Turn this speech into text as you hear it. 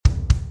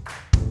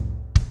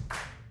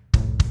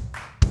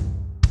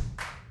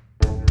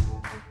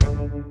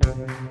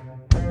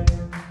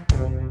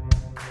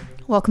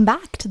Welcome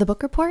back to the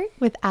Book Report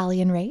with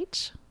Allie and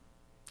Rach.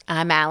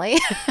 I'm Allie.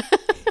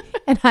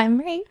 And I'm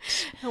Rach.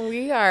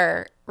 We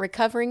are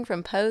recovering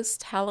from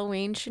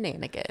post-Halloween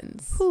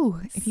shenanigans.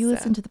 Whew, if you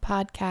listened to the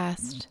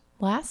podcast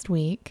last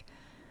week,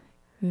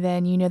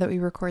 then you know that we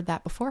record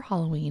that before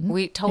Halloween.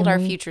 We told our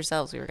future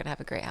selves we were going to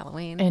have a great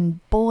Halloween.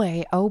 And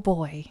boy, oh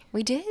boy.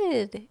 We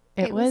did.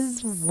 It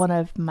was one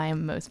of my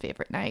most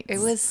favorite nights. It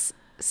was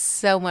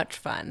so much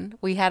fun.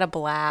 We had a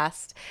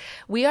blast.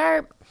 We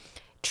are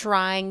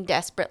trying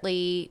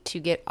desperately to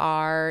get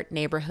our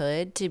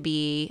neighborhood to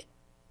be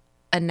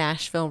a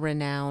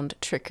Nashville-renowned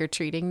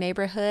trick-or-treating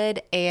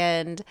neighborhood.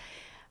 And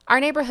our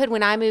neighborhood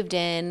when I moved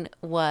in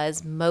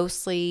was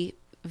mostly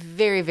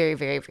very, very,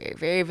 very, very,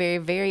 very, very,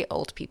 very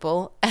old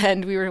people.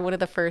 And we were one of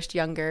the first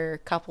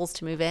younger couples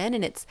to move in.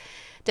 And it's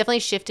definitely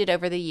shifted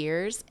over the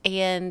years.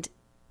 And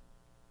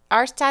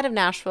our side of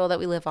Nashville that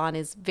we live on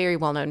is very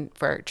well known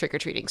for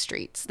trick-or-treating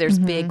streets. There's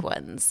big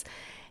ones.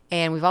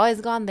 And we've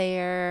always gone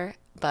there.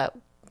 But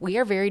we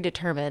are very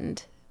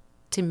determined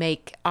to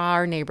make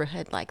our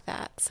neighborhood like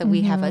that. So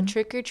we have a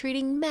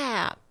trick-or-treating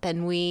map,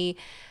 and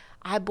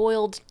I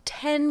boiled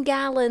 10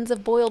 gallons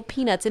of boiled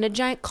peanuts in a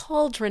giant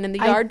cauldron in the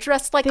yard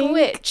dressed like a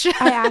witch.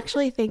 I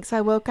actually think so.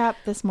 I woke up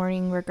this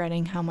morning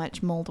regretting how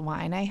much mulled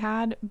wine I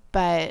had,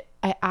 but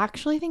I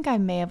actually think I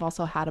may have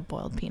also had a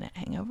boiled peanut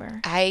hangover.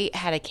 I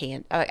had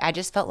I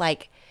just felt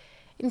like,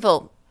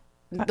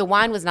 the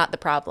wine was not the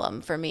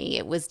problem for me.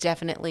 It was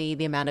definitely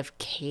the amount of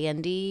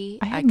candy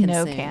I had consumed.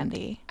 no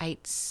candy. I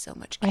ate so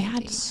much candy. I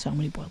had so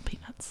many boiled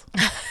peanuts.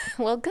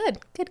 Well, good,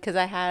 because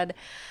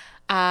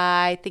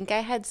I think I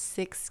had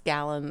 6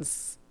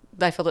 gallons.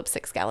 I filled up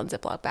 6 gallon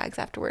Ziploc bags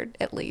afterward,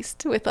 at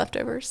least, with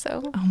leftovers.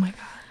 So, oh my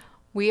God,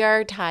 we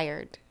are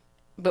tired,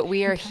 but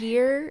we are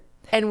here,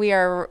 and we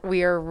are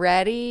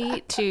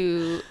ready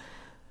to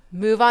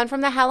move on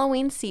from the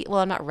Halloween season.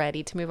 Well, I'm not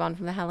ready to move on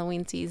from the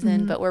Halloween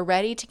season, but we're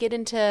ready to get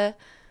into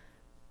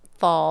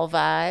fall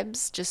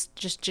vibes,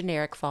 just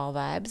generic fall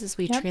vibes as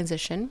we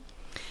transition.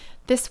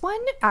 This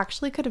one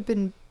actually could have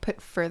been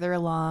put further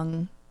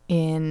along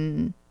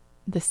in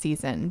the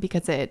season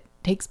because it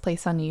takes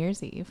place on New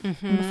Year's Eve.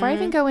 And before I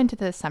even go into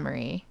the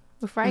summary,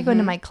 before I go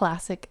into my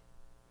classic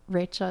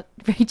Rach's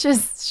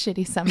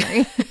shitty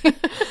summary,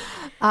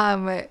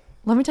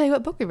 let me tell you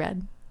what book we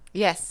read.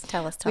 Yes,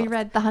 tell us. We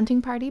read The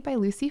Hunting Party by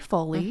Lucy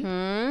Foley.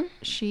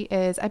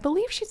 I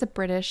believe she's a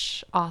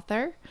British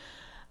author.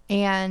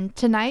 And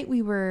tonight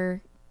we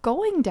were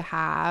going to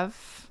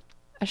have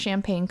a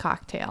champagne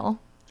cocktail.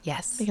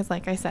 Yes. Because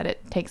like I said,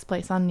 it takes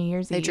place on New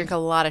Year's Eve. They drink a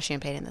lot of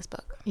champagne in this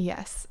book.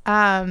 Yes.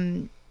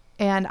 And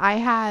I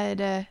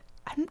had,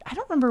 I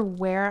don't remember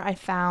where I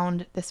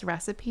found this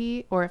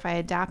recipe or if I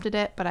adapted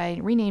it, but I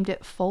renamed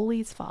it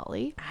Foley's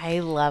Folly. I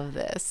love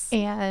this.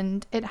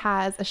 And it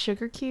has a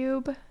sugar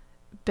cube,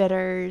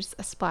 bitters,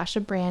 a splash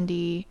of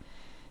brandy,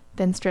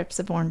 then strips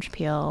of orange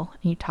peel,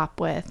 and you top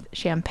with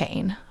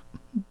champagne.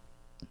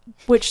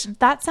 Which,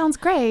 that sounds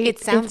great. It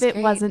sounds if it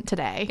great. wasn't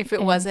today. If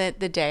it wasn't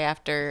the day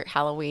after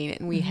Halloween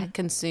and we had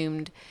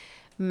consumed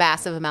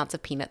massive amounts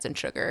of peanuts and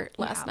sugar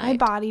last night. My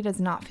body does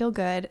not feel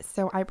good,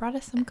 so I brought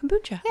us some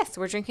kombucha. Yes,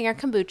 we're drinking our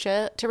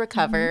kombucha to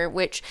recover,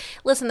 which,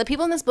 listen, the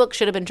people in this book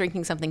should have been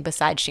drinking something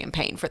besides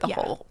champagne for the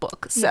whole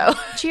book. So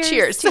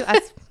cheers to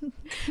us.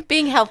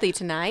 Being healthy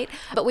tonight.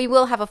 But we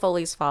will have a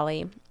Foley's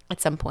Folly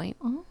at some point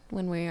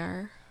when we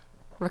are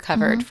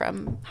recovered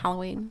from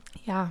Halloween.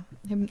 Yeah,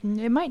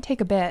 it might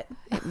take a bit.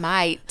 It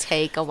might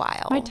take a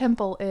while. My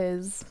temple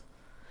is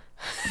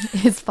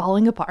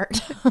falling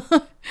apart.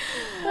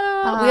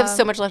 We have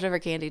so much leftover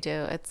candy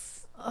too.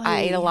 I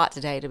ate a lot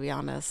today, to be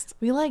honest.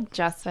 We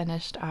just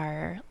finished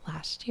our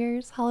last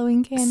year's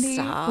Halloween candy.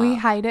 Stop. We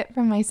hide it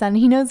from my son.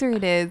 He knows where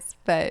it is,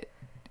 but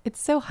it's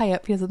so high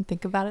up he doesn't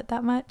think about it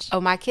that much. Oh,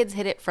 my kids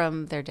hid it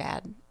from their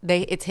dad.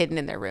 It's hidden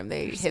in their room.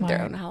 They hid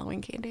their own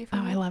Halloween candy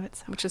from I love it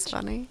so much. Which is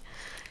funny.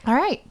 All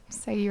right.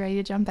 So you ready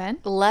to jump in?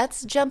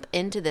 Let's jump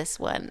into this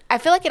one. I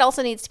feel like it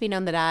also needs to be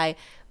known that I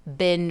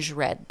binge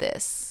read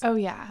this. Oh,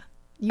 yeah.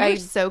 You were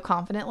so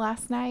confident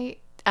last night.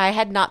 I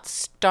had not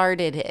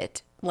started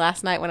it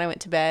last night when I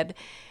went to bed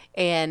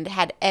and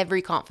had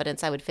every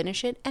confidence I would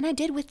finish it. And I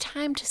did with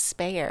time to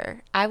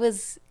spare. I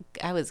was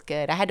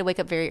good. I had to wake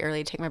up very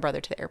early to take my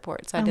brother to the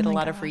airport. So I did a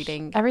lot of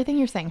reading. Everything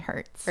you're saying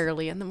hurts.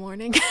 Early in the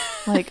morning.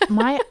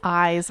 My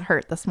eyes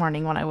hurt this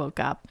morning when I woke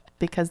up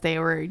because they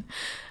were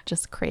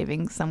just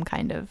craving some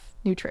kind of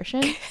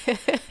nutrition.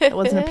 It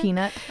wasn't a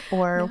peanut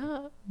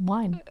or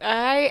wine.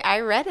 I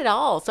read it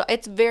all. So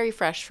it's very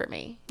fresh for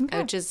me,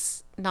 which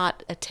is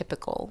not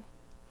typical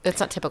for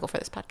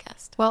this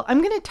podcast. Well,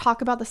 I'm going to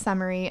talk about the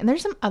summary, and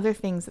there's some other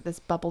things that this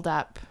bubbled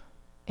up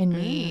in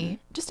me,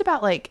 just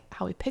about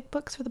how we pick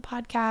books for the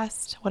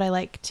podcast, what I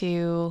like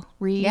to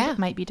read. Yeah.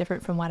 Might be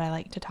different from what I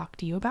like to talk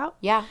to you about.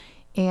 Yeah.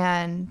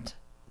 And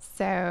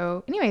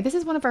so anyway, this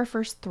is one of our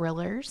first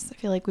thrillers. I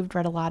feel like we've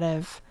read a lot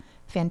of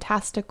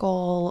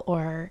fantastical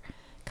or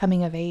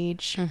coming of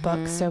age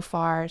books so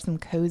far, some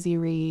cozy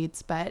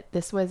reads, but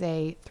this was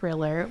a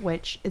thriller,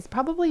 which is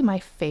probably my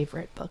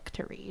favorite book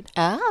to read.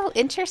 Oh,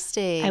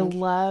 interesting. I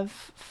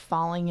love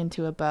falling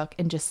into a book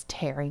and just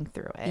tearing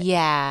through it.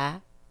 Yeah,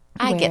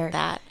 I get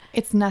that.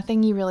 It's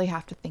nothing you really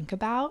have to think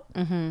about,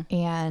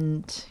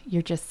 and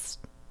you're just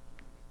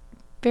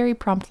very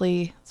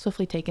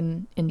swiftly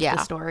taken into the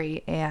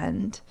story,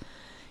 and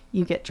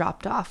you get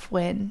dropped off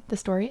when the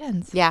story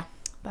ends. Yeah.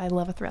 I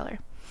love a thriller.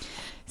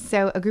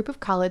 So a group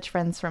of college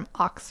friends from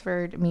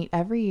Oxford meet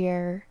every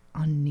year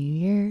on New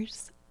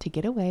Year's to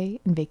get away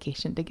and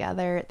vacation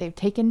together. They've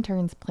taken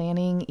turns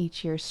planning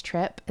each year's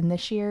trip, and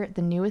this year,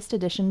 the newest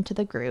addition to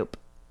the group,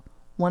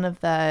 one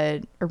of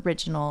the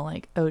original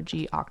like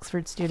OG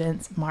Oxford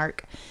students,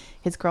 Mark,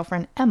 his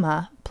girlfriend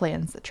Emma,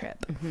 plans the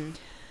trip.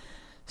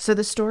 So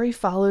the story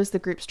follows the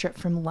group's trip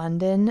from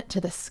London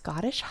to the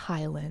Scottish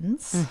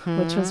Highlands,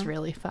 which was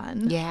really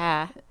fun.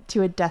 Yeah.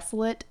 To a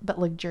desolate but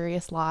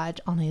luxurious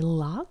lodge on a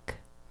loch,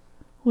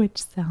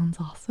 which sounds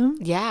awesome.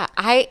 Yeah.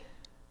 I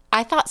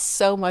thought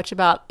so much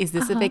about, is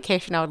this a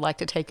vacation I would like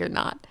to take or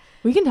not?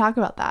 We can talk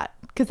about that,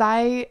 because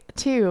I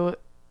too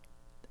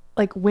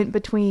like went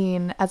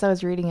between, as I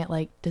was reading it,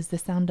 like, does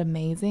this sound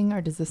amazing or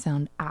does this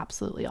sound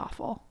absolutely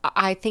awful?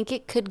 I think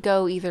it could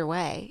go either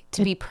way,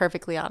 to be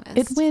perfectly honest.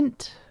 It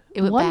went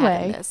bad one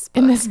way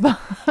in this book.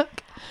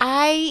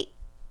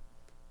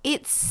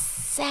 It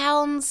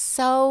sounds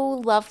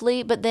so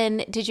lovely, but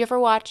then did you ever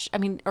watch,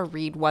 or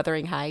read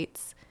Wuthering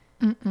Heights?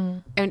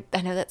 And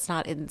I know that's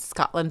not in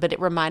Scotland, but it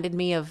reminded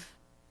me of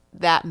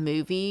that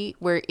movie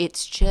where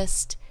it's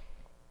just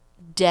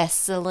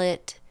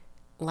desolate,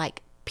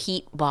 like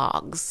peat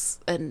bogs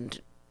and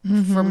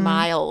for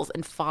miles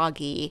and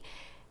foggy.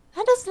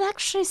 That doesn't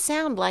actually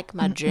sound like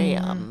my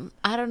jam.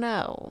 I don't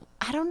know.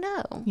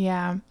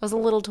 Yeah. I was a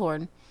little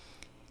torn.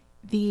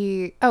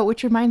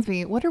 Which reminds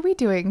me, what are we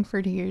doing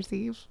for New Year's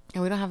Eve?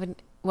 And we don't have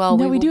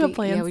we do have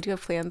plans. Yeah, we do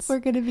have plans. We're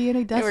going to be in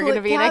a desolate cabin. We're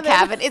going to be in a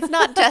cabin. It's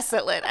not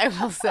desolate, I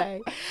will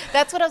say.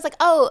 That's what I was like,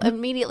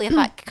 immediately I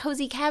thought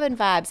cozy cabin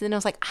vibes. And then I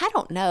was like, I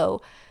don't know.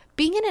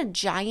 Being in a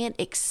giant,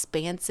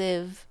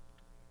 expansive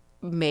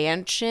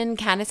mansion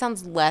kind of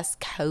sounds less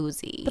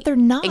cozy. But they're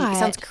not. It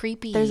sounds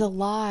creepy. There's a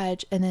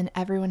lodge and then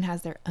everyone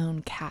has their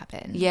own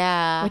cabin.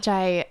 Yeah. Which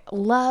I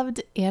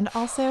loved and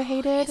also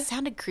hated. It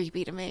sounded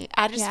creepy to me.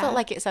 I just felt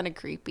like it sounded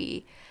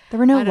creepy. There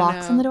were no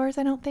locks on the doors,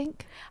 I don't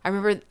think. I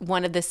remember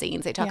one of the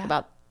scenes they talk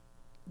about,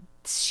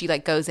 she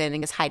like goes in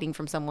and is hiding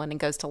from someone and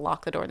goes to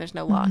lock the door and there's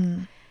no lock.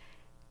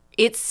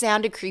 It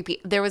sounded creepy.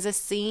 There was a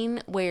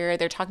scene where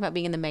they're talking about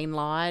being in the main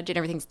lodge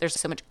and there's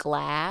so much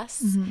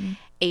glass.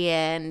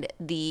 And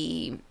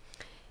the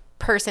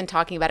person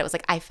talking about it was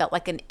like, I felt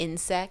like an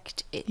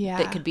insect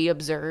that could be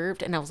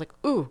observed. And I was like,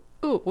 ooh,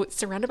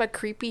 surrounded by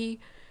creepy,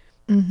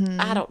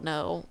 I don't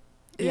know.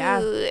 Yeah.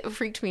 It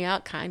freaked me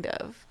out kind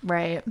of.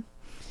 Right.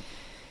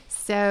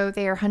 So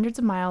they are hundreds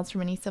of miles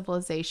from any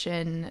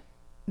civilization.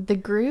 The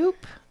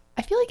group,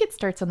 I feel like it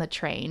starts on the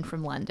train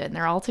from London.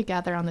 They're all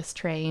together on this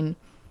train.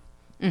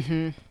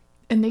 And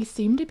they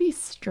seem to be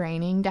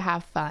straining to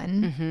have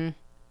fun.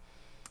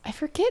 I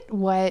forget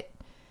what,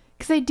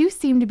 because they do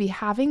seem to be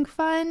having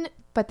fun,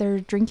 but they're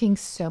drinking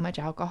so much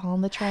alcohol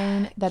on the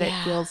train that it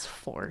feels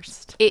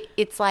forced.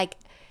 It's like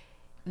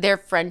their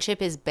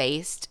friendship is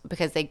based,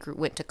 because they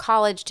went to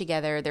college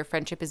together, their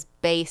friendship is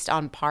based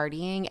on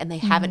partying, and they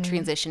haven't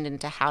transitioned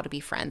into how to be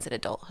friends in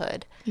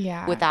adulthood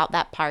without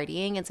that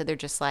partying. And so they're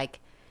just like,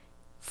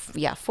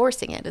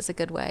 forcing it is a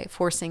good way.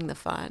 Forcing the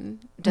fun.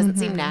 It doesn't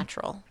seem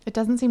natural. It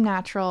doesn't seem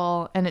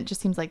natural, and it just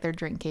seems like they're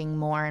drinking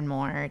more and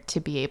more to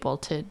be able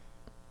to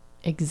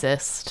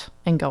exist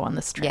and go on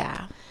this trip.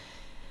 Yeah.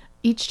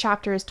 Each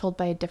chapter is told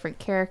by a different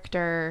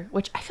character,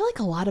 which I feel like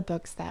a lot of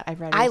books that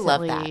I've read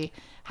recently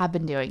have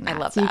been doing that. I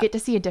love so that. You get to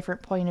see a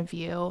different point of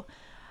view.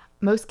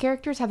 Most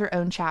characters have their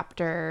own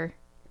chapter,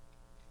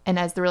 and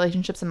as the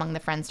relationships among the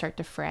friends start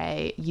to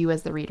fray, you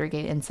as the reader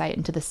gain insight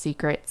into the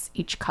secrets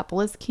each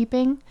couple is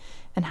keeping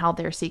and how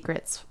their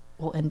secrets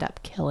will end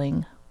up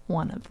killing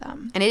one of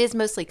them. And it is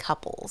mostly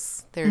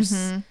couples.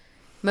 There's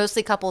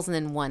mostly couples and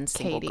then one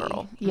single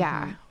girl.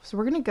 Yeah. So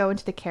we're going to go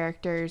into the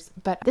characters.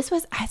 But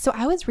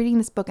I was reading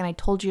this book and I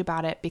told you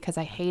about it because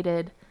I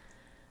hated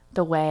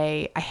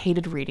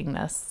reading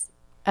this.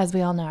 As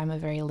we all know, I'm a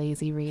very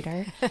lazy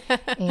reader.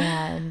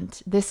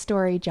 And this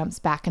story jumps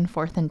back and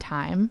forth in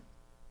time.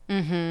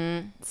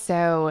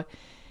 So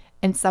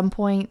in some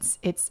points,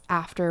 it's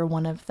after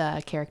one of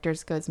the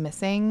characters goes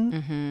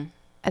missing.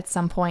 At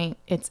some point,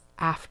 it's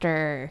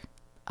after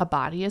a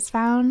body is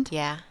found.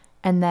 Yeah.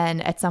 And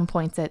then at some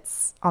points,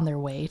 it's on their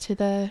way to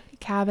the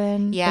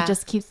cabin. Yeah. It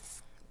just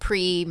keeps...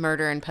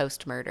 pre-murder and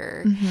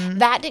post-murder.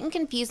 That didn't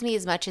confuse me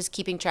as much as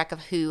keeping track of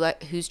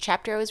whose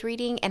chapter I was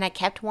reading. And I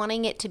kept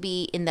wanting it to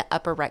be in the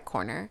upper right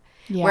corner.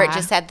 Yeah. Where it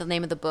just had the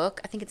name of the book.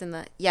 I think it's in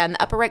the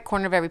upper right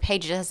corner of every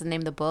page. It just has the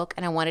name of the book.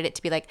 And I wanted it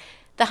to be like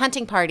the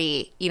hunting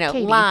party, Katie.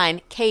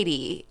 Line,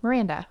 Katie.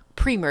 Miranda.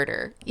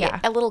 Pre-murder. Yeah.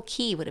 A little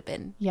key would have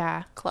been.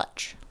 Yeah.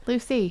 Clutch.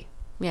 Lucy.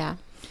 Yeah.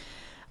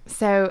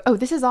 So,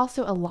 this is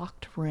also a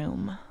locked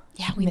room.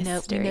 Yeah, we know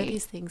mystery.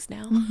 these things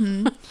now.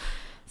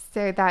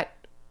 So that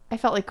I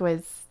felt like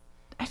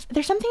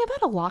there's something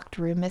about a locked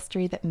room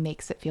mystery that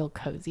makes it feel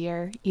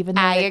cozier, even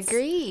though I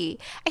agree.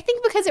 I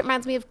think because it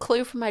reminds me of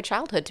Clue from my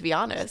childhood, to be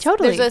honest.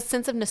 Totally. There's a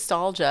sense of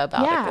nostalgia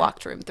about a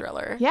locked room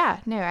thriller. Yeah,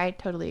 no, I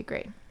totally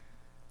agree.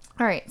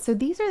 All right, so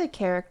these are the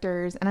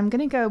characters, and I'm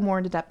going to go more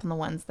into depth on the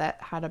ones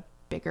that had a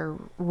bigger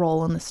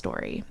role in the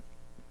story,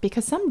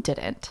 because some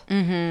didn't.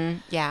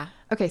 Yeah.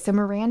 Okay, so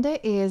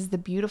Miranda is the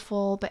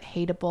beautiful but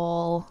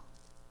hateable,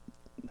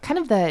 kind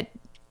of the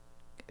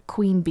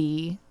queen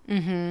bee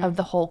of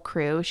the whole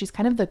crew. She's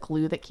kind of the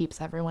glue that keeps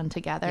everyone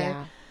together.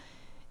 Yeah.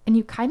 And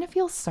you kind of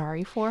feel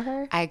sorry for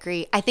her. I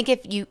agree. I think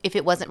if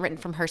it wasn't written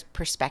from her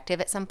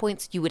perspective at some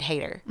points, you would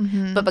hate her.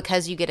 But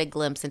because you get a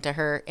glimpse into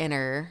her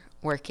inner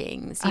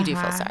workings, you do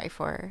feel sorry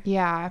for her.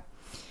 Yeah.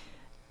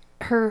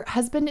 Her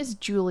husband is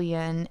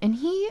Julian, and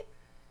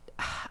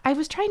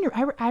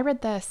I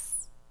read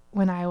this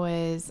when I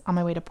was on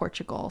my way to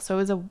Portugal, so it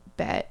was a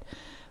bit.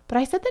 But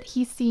I said that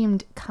he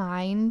seemed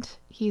kind.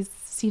 He's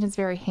seen as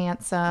very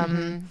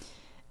handsome.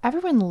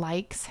 Everyone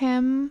likes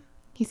him.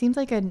 He seems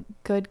like a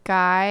good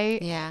guy.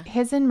 Yeah.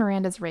 His and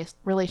Miranda's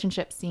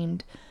relationship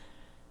seemed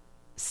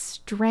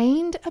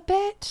strained a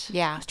bit.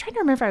 Yeah. I was trying to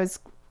remember if I was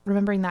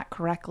remembering that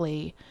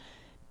correctly,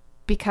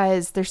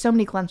 because there's so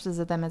many glimpses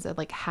of them as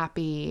like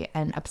happy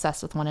and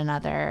obsessed with one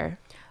another.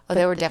 Oh,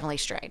 they were definitely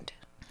strained.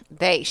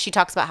 She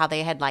talks about how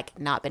they had like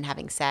not been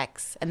having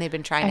sex and they've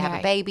been trying to have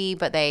a baby,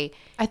 but I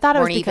thought it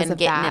was weren't because even of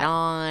getting that. it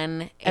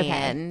on. Okay.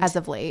 And As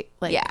of late,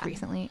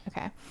 recently.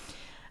 Okay.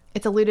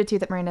 It's alluded to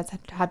that Miranda's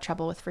had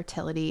trouble with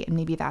fertility, and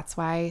maybe that's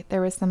why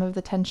there was some of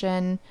the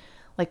tension,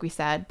 like we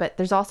said. But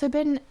there's also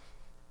been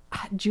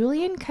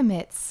Julian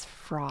commits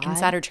fraud.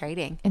 Insider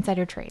trading.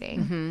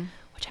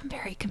 Which I'm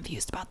very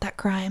confused about that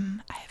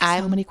crime. I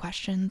have so many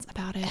questions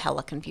about it.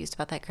 Hella confused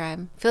about that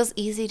crime. Feels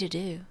easy to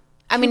do.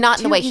 I mean, not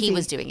in the way he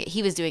was doing it.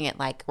 He was doing it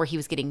like where he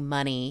was getting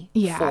money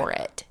for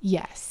it.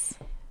 Yes.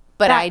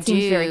 But that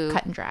seems very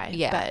cut and dry.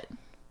 Yeah. But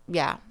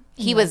yeah.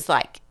 He was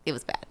like, it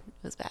was bad.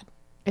 It was bad.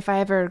 If I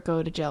ever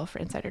go to jail for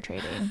insider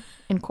trading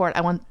in court,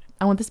 I want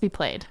this to be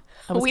played.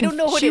 We don't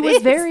know what she it was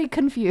is. very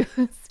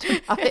confused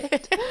about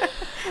it.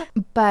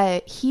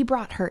 But he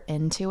brought her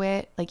into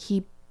it. Like,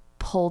 he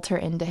pulled her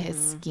into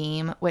his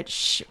scheme,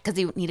 which... Because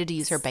he needed to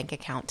use her bank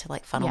account to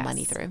like funnel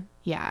money through.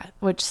 Yeah,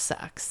 which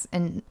sucks.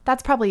 And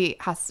that's probably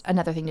has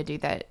another thing to do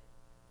that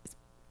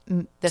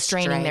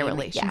straining their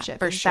relationship.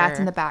 Yeah, for sure. That's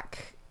in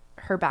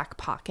her back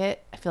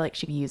pocket. I feel like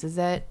she uses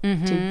it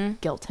to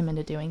guilt him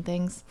into doing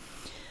things.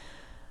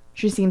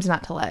 She seems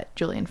not to let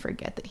Julian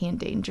forget that he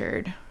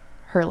endangered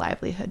her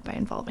livelihood by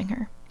involving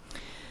her.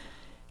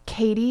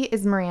 Katie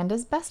is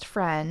Miranda's best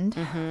friend,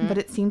 but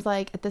it seems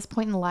like at this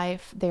point in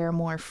life, they're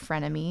more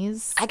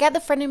frenemies. I got the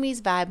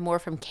frenemies vibe more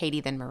from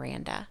Katie than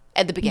Miranda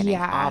at the beginning,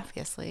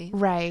 obviously.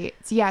 Right.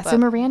 So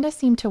Miranda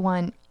seemed to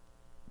want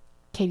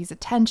Katie's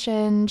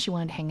attention. She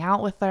wanted to hang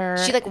out with her.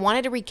 She like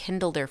wanted to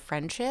rekindle their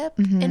friendship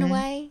in a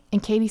way.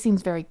 And Katie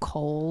seems very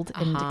cold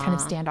and kind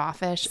of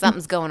standoffish.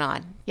 Something's going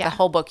on. Yeah. The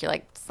whole book, you're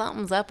like,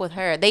 something's up with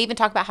her. They even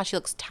talk about how she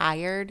looks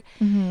tired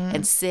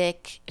and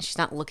sick, and she's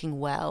not looking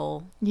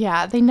well.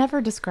 Yeah, they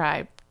never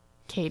describe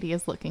Katie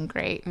as looking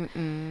great.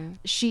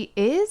 She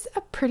is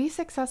a pretty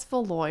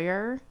successful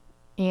lawyer,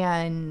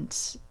 and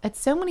at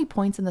so many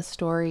points in the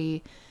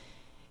story,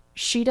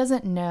 she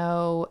doesn't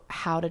know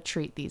how to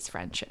treat these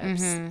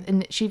friendships.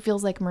 And she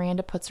feels like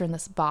Miranda puts her in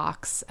this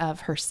box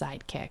of her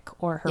sidekick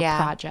or her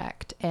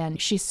project.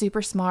 And she's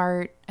super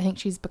smart. I think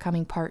she's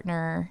becoming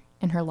partner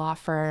in her law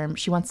firm.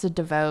 She wants to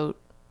devote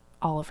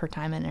all of her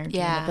time and energy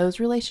into those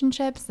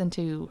relationships and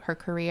to her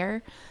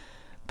career.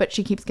 But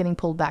she keeps getting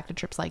pulled back to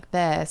trips like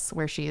this,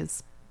 where she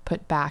is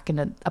put back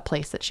in a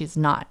place that she's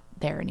not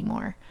there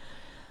anymore.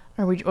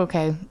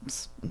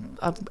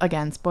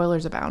 Again,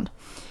 spoilers abound.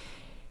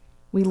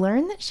 We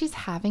learn that she's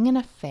having an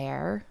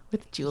affair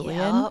with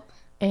Julian,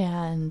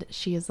 and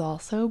she is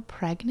also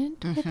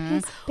pregnant with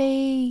his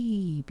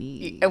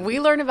baby. And we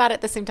learn about it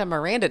at the same time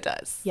Miranda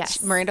does.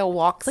 Yes. Miranda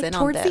walks in on them.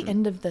 Towards the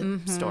end of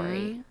the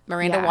story.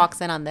 Miranda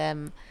walks in on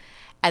them,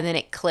 and then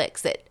it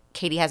clicks that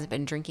Katie hasn't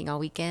been drinking all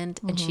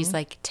weekend, and she's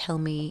like, tell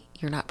me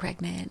you're not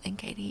pregnant. And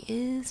Katie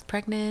is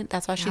pregnant.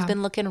 That's why she's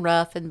been looking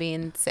rough and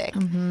being sick.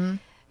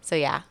 So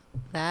yeah,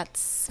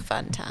 that's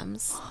fun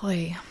times.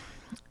 Holy.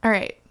 All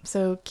right,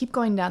 so keep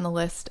going down the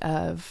list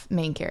of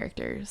main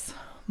characters.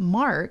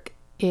 Mark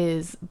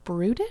is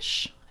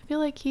brutish. I feel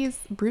like he's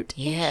brutish.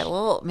 Yeah,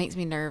 well, it makes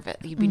me nervous.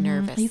 You'd be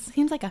nervous. He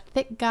seems like a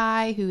thick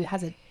guy who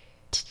has a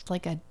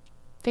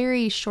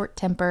very short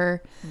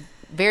temper.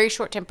 Very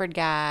short-tempered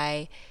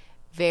guy.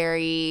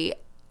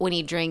 When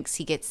he drinks,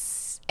 he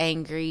gets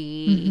angry.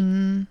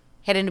 He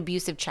had an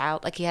abusive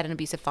child. Like, he had an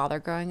abusive father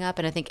growing up.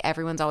 And I think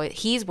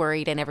he's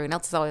worried, and everyone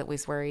else is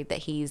always worried that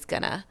he's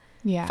going to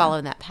follow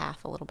in that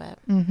path a little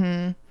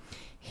bit.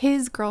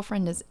 His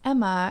girlfriend is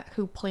Emma,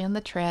 who planned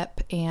the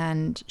trip,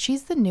 and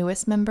she's the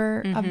newest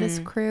member of this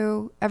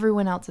crew.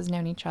 Everyone else has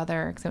known each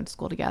other because they went to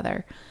school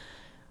together.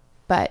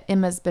 But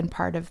Emma's been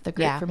part of the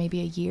group for maybe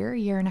a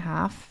year and a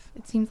half,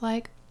 it seems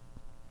like.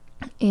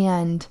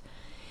 And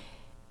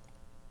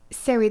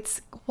so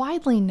it's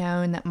widely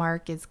known that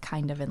Mark is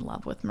kind of in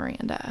love with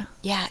Miranda.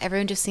 Yeah,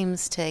 everyone just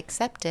seems to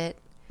accept it.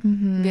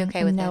 Be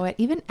okay with Know it.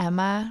 Even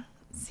Emma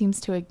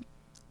seems to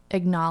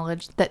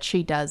acknowledge that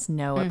she does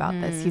know about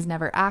this. He's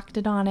never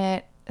acted on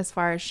it as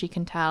far as she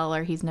can tell,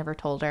 or he's never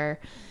told her.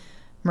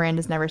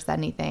 Miranda's never said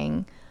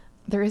anything.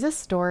 There is a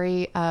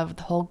story of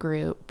the whole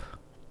group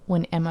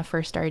when Emma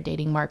first started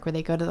dating Mark where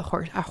they go to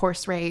a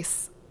horse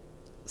race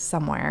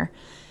somewhere,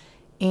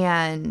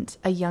 and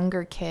a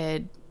younger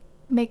kid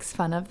makes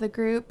fun of the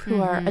group who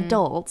are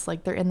adults,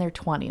 like they're in their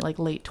like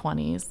late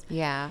 20s.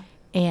 Yeah.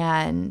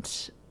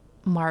 And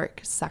Mark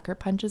sucker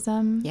punches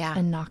him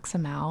and knocks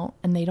him out,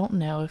 and they don't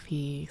know if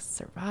he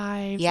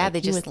survives. Yeah,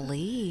 they just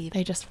leave.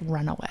 They just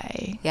run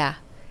away. Yeah.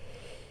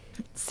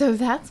 So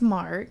that's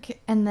Mark.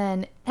 And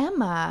then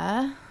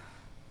Emma,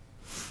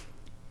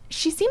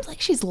 she seems like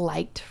she's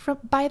liked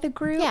by the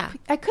group. Yeah.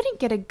 I couldn't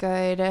get a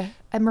good...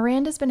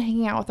 Miranda's been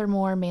hanging out with her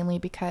more, mainly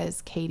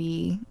because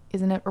Katie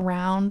isn't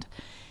around.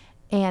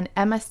 And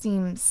Emma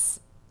seems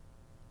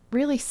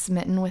really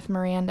smitten with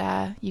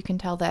Miranda. You can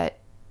tell that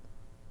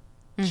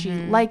she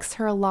likes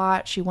her a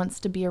lot. She wants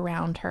to be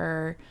around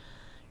her.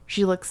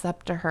 She looks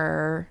up to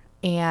her.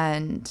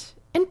 And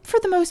for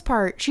the most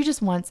part, she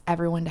just wants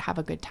everyone to have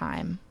a good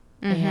time.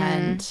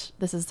 And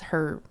this is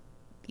the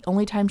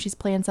only time she's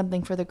planned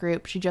something for the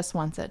group. She just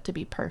wants it to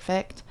be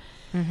perfect.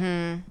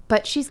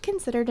 But she's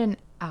considered an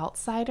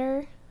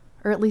outsider,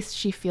 or at least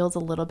she feels a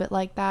little bit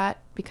like that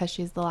because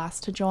she's the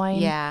last to join.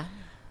 Yeah.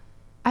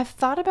 I've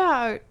thought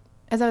about,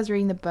 as I was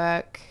reading the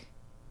book,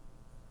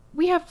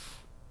 we have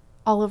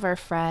all of our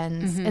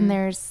friends, and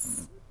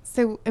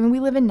we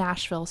live in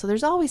Nashville, so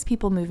there's always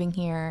people moving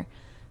here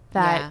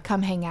that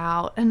come hang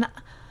out. And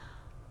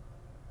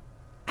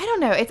I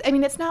don't know.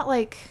 It's not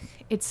like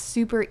it's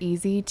super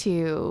easy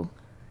to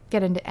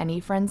get into any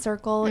friend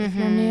circle if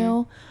you're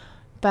new,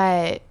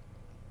 but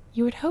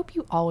you would hope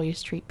you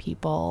always treat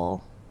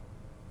people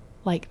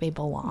like they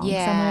belong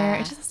somewhere.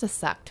 It just has to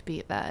suck to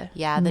be the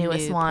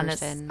newest one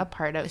as a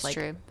part of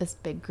this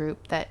big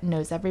group that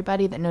knows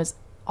everybody, that knows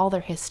all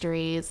their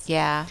histories.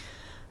 Yeah.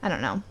 I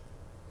don't know.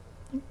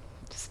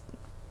 Just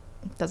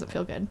doesn't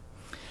feel good.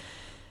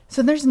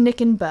 So there's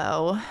Nick and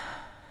Beau.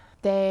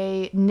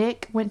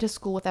 Nick went to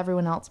school with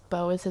everyone else.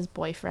 Beau is his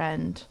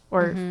boyfriend.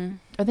 Or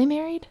are they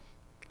married?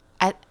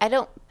 I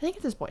think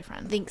it's his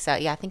boyfriend. think so.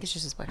 Yeah, I think it's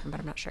just his boyfriend, but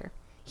I'm not sure.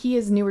 He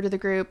is newer to the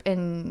group,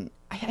 and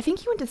I think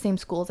he went to the same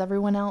school as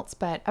everyone else,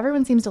 but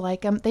everyone seems to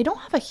like him. They don't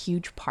have a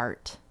huge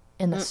part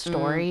in the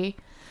story.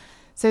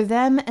 So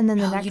them, and then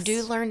the next... You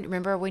do learn...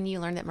 Remember when you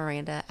learned that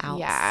Miranda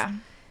outs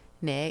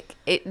Nick?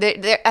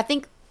 I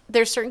think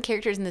there's certain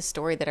characters in this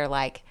story that are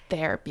like...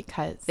 There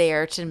because...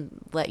 There to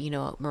let you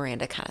know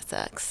Miranda kind of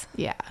sucks.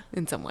 Yeah.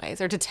 In some ways.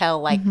 Or to tell,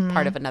 like,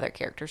 part of another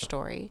character's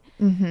story.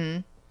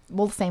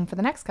 Well, same for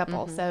the next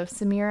couple. So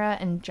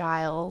Samira and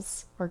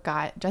Giles,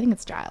 I think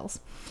it's Giles,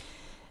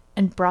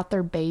 and brought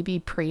their baby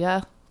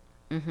Priya.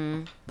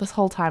 This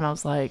whole time I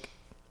was like...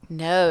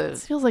 No.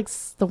 This feels like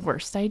the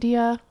worst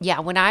idea. Yeah,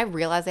 when I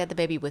realized they had the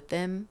baby with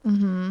them,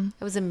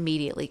 I was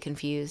immediately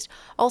confused.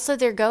 Also,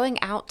 they're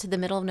going out to the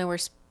middle of nowhere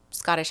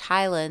Scottish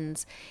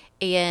Highlands,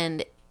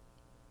 and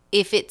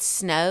if it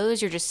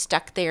snows, you're just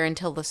stuck there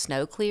until the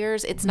snow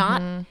clears. It's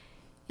not...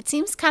 It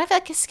seems kind of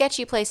like a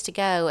sketchy place to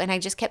go, and I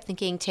just kept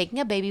thinking taking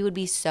a baby would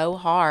be so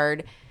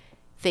hard,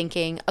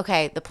 thinking,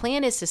 okay, the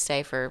plan is to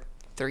stay for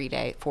 4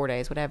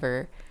 days,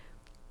 whatever.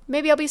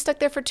 Maybe I'll be stuck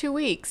there for 2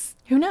 weeks.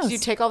 Who knows? Do you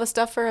take all the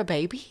stuff for a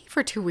baby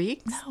for 2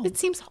 weeks? No. It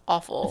seems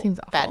awful. It seems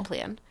awful. Bad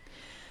plan.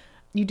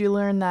 You do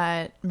learn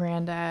that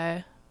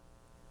Miranda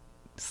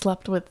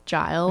slept with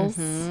Giles.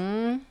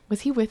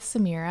 Was he with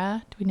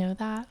Samira? Do we know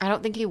that? I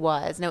don't think he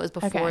was. No, it was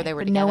before they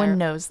were together. No one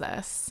knows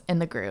this in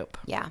the group.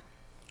 Yeah.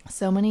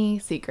 So many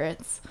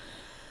secrets.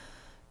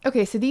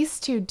 Okay, so these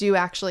two do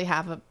actually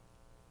have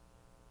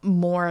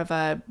more of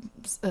a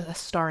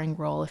starring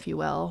role, if you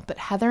will. But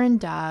Heather and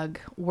Doug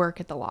work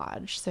at the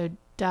lodge. So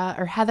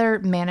Heather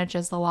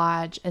manages the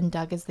lodge, and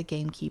Doug is the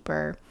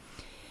gamekeeper.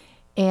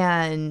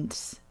 And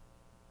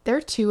they're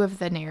two of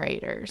the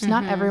narrators.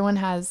 Not everyone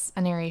has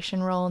a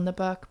narration role in the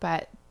book,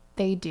 but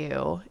they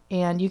do.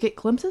 And you get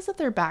glimpses of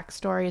their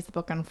backstory as the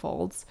book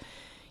unfolds.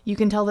 You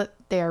can tell that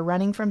they are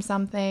running from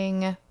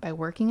something by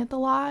working at the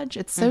lodge.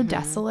 It's so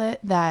desolate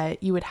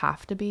that you would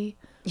have to be.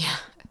 Yeah.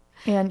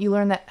 And you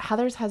learn that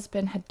Heather's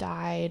husband had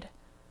died.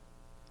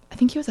 I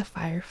think he was a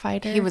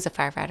firefighter. He was a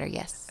firefighter,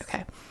 yes.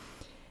 Okay.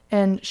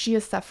 And she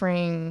is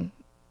suffering,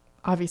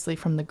 obviously,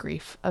 from the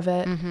grief of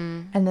it.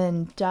 And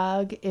then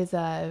Doug is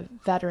a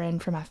veteran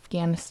from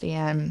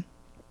Afghanistan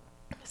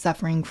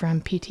suffering from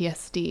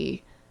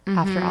PTSD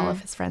after all of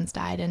his friends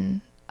died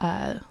in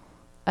an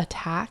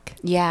attack.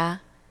 Yeah.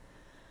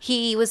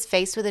 He was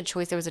faced with a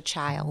choice. There was a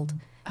child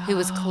who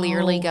was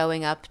clearly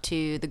going up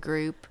to the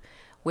group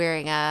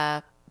wearing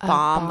a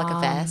bomb, like a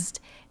vest,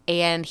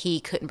 and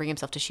he couldn't bring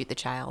himself to shoot the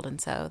child, and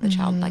so the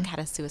child like had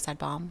a suicide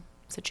bomb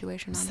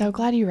situation on So him.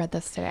 glad you read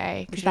this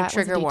today. There's no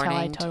trigger warning.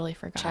 I totally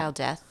forgot. Child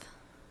death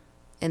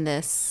in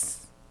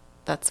this.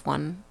 That's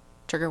one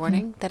trigger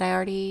warning that I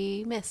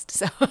already missed.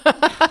 So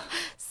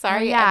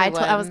sorry, yeah,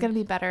 everyone. I was going to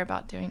be better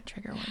about doing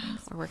trigger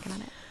warnings. We're working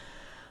on it.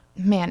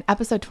 Man,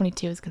 episode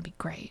 22 is going to be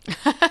great.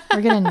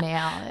 We're going to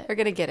nail it. We're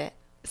going to get it.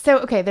 So,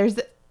 okay, there's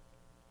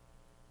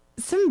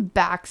some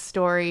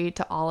backstory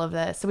to all of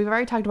this. So we've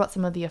already talked about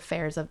some of the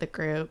affairs of the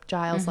group.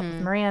 Giles slept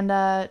with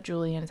Miranda.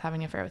 Julian is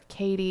having an affair with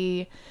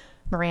Katie.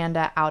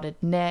 Miranda outed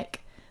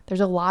Nick.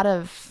 There's a lot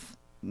of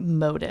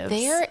motives.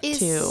 There is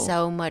too.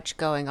 so much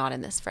going on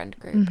in this friend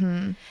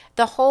group.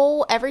 The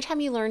whole, every time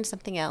you learn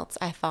something else,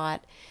 I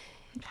thought,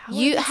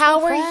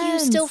 how are you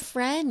still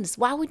friends?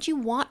 Why would you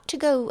want to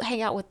go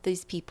hang out with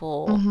these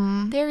people?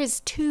 There is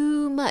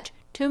too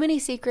many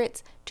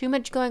secrets, too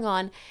much going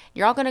on.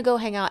 You're all going to go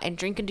hang out and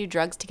drink and do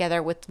drugs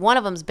together with one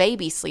of them's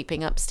baby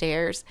sleeping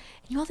upstairs.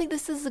 You all think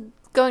this is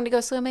going to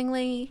go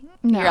swimmingly?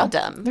 No. You're all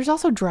dumb. There's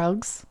also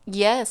drugs.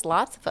 Yes,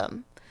 lots of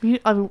them.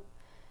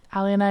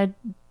 Allie and I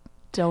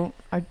do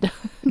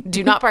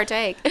not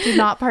partake. Do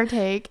not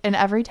partake. And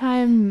every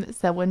time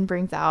someone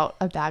brings out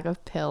a bag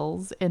of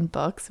pills in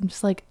books, I'm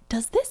just like,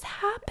 does this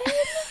happen?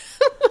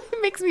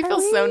 It makes me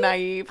feel so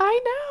naive. I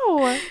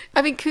know.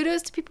 I mean,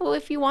 kudos to people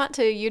if you want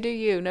to. You do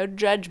you. No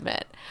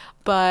judgment.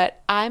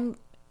 But I'm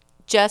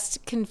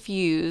just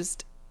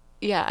confused.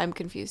 Yeah, I'm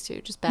confused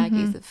too. Just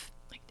baggies of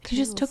You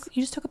just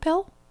took a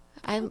pill?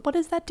 What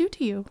does that do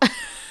to you?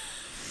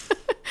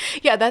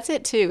 Yeah, that's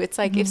it too. It's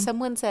like if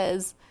someone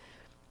says,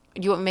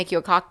 you want me to make you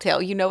a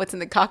cocktail, you know what's in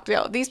the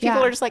cocktail. These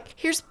people are just like,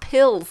 here's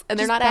pills. And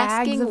they're Just not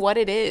asking what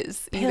it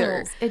is either.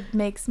 Pills. It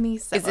makes me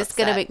so Is this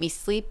going to make me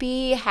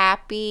sleepy,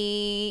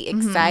 happy,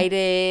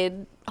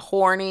 excited,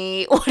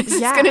 horny? What is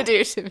this going to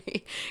do to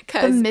me?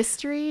 The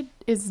mystery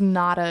is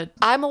not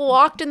I'm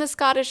locked in the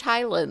Scottish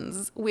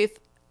Highlands with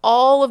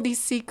all of these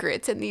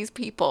secrets and these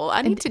people.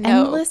 I need to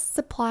know. Endless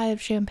supply of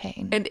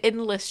champagne. And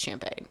endless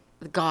champagne.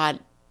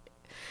 God,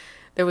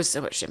 there was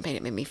so much champagne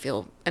it made me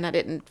feel, and I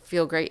didn't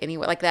feel great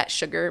anyway. Like that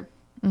sugar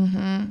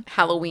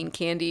Halloween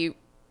candy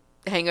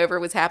hangover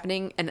was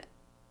happening, and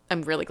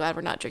I'm really glad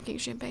we're not drinking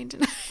champagne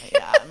tonight.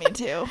 Yeah, me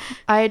too.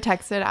 I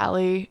texted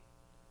Allie.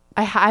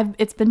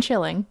 It's been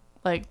chilling.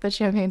 Like the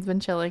champagne's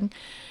been chilling,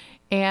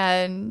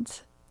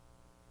 and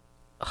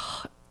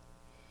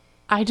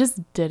I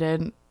just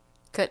didn't.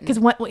 Couldn't. Because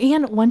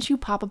once you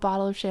pop a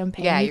bottle of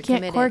champagne, you can't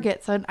committed. cork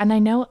it. So, and I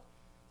know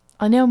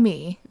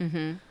me.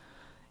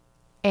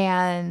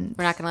 And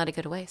We're not going to let it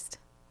go to waste.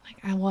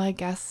 like, I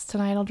guess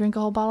tonight I'll drink a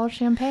whole bottle of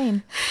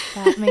champagne.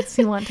 That makes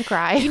me want to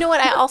cry. You know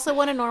what? I also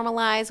want to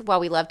normalize, while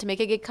we love to make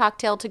a good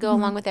cocktail to go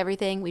along with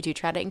everything, we do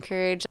try to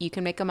encourage, you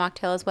can make a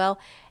mocktail as well.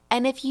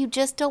 And if you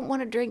just don't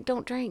want to drink,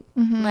 don't drink.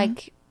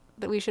 Like,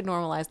 that we should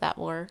normalize that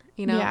more.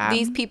 You know,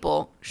 these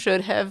people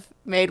should have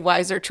made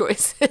wiser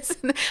choices.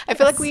 I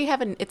feel like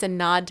it's a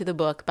nod to the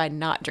book by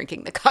not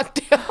drinking the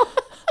cocktail.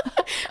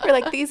 We're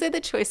like, these are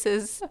the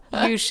choices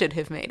you should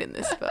have made in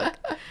this book.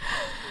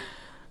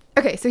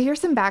 Okay, so here's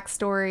some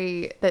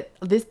backstory that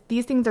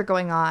these things are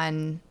going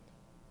on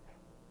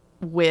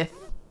with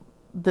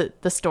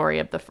the story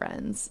of the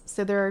friends.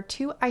 So there are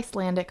 2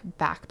 Icelandic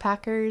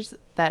backpackers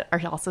that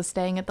are also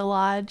staying at the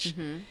lodge.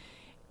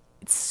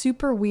 It's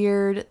super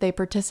weird. They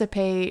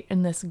participate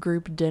in this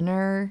group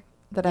dinner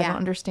that I don't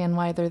understand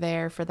why they're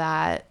there for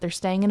that. They're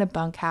staying in a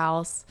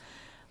bunkhouse.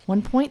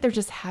 One point they're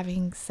just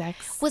having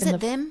sex in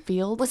the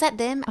field. Was that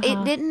them?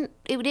 It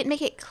didn't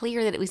make it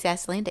clear that it was the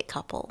Icelandic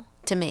couple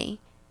to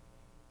me.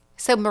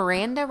 So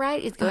Miranda,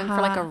 right, is going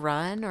for like a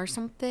run or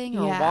something,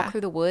 or a walk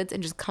through the woods,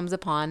 and just comes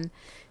upon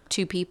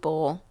 2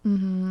 people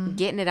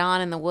getting it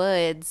on in the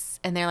woods,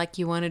 and they're like,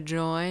 "You want to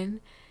join?"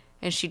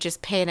 And she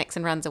just panics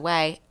and runs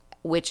away,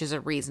 which is a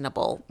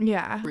reasonable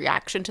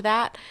reaction to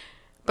that.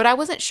 But I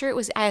wasn't sure it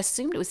was. I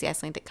assumed it was the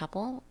Icelandic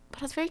couple,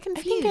 but I was very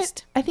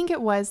confused. I think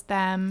it was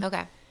them.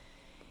 Okay.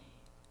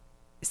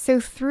 So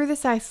through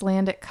this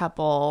Icelandic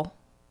couple,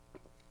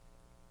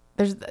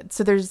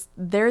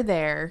 they're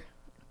there.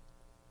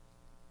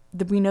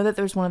 We know that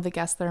there's one of the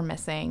guests that are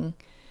missing,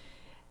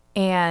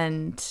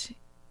 and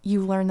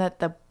you learn that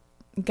the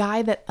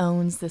guy that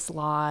owns this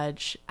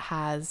lodge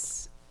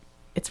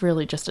it's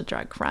really just a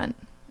drug front.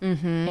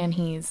 And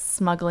he's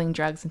smuggling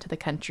drugs into the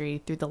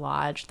country through the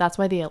lodge. That's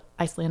why the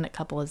Icelandic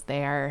couple is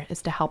there,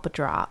 is to help a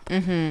drop.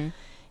 But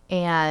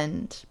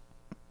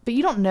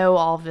you don't know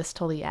all of this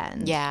till the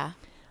end. Yeah.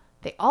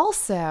 They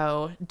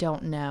also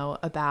don't know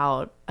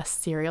about a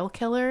serial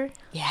killer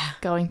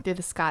going through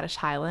the Scottish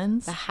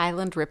Highlands. The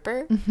Highland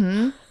Ripper.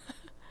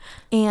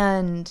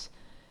 And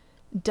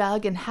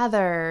Doug and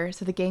Heather,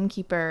 so the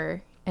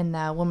gamekeeper and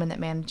the woman that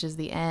manages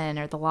the inn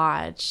or the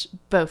lodge,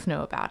 both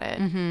know about it.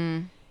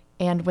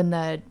 And when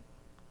the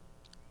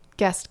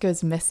guest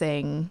goes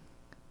missing,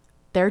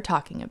 they're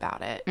talking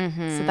about it.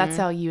 So that's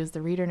how you as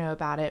the reader know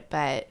about it.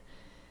 But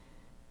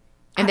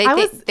and they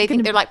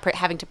think they're like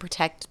having to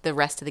protect the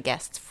rest of the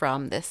guests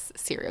from this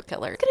serial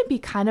killer. I'm going to be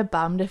kind of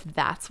bummed if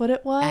that's what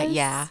it was.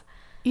 Yeah.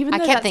 Even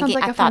though I kept that sounds thinking,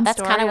 like I a thought fun that's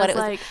story, kind of what it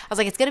was. like, I was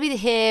like, it's going to be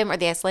him or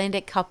the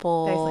Icelandic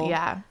couple.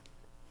 Yeah.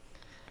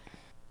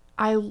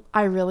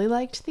 I really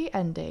liked the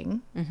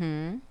ending.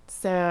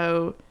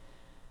 So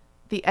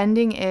the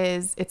ending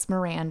is it's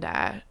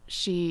Miranda.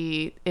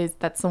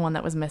 That's the one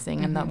that was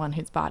missing and the one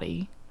her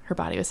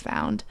body was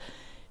found.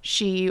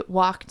 She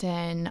walked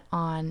in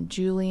on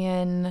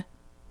Julian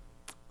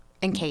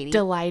and Katie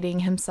delighting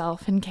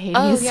himself in Katie's.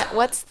 Oh yeah,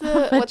 what's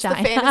the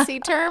fantasy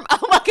term?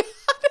 Oh my god.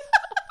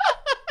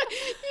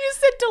 You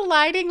said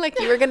delighting like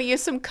you were going to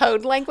use some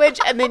code language,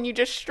 and then you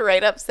just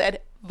straight up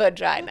said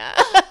vagina.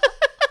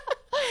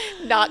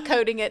 Not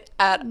coding it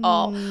at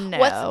all. No.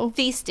 What's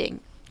feasting?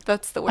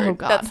 That's the word. Oh,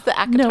 God. That's the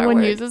ACOTAR No one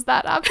word. uses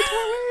that ACOTAR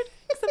word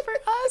except for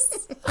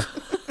us.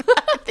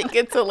 I think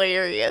it's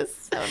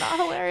hilarious. So not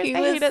hilarious.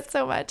 I hate it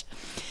so much.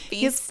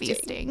 He's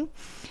feasting.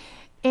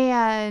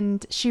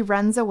 And she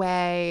runs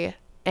away,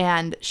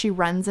 and she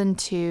runs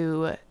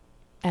into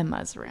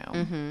Emma's room.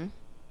 Mm-hmm.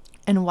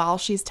 And while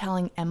she's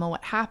telling Emma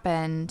what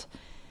happened,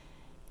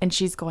 and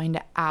she's going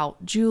to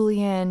out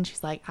Julian,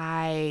 she's like,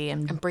 I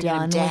am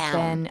done with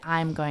him.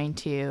 I'm going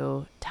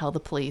to tell the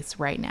police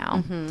right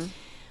now. Mm-hmm.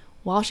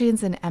 While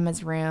she's in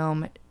Emma's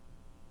room,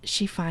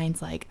 she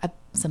finds like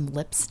some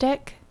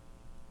lipstick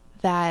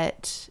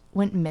that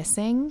went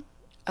missing.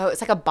 Oh,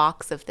 it's like a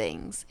box of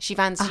things. She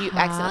finds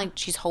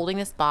she's holding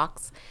this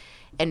box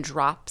and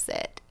drops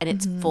it, and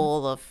it's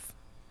full of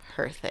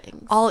her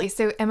things.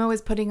 So Emma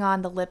was putting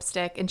on the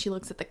lipstick, and she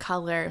looks at the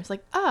color. It's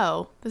like,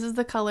 oh, this is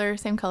the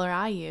same color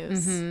I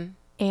use.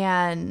 Mm-hmm.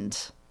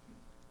 And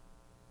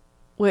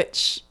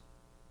which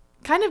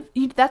kind of,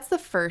 that's the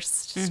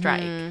first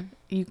strike. Mm-hmm.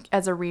 You,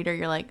 as a reader,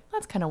 you're like,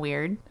 that's kind of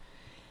weird.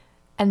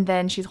 And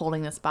then she's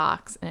holding this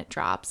box, and it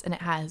drops, and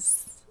it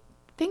has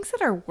things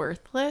that are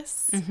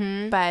worthless,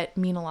 but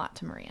mean a lot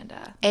to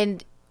Miranda.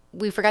 And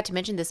we forgot to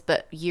mention this,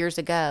 but years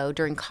ago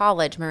during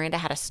college, Miranda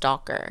had a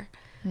stalker.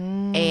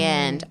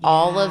 And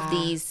all of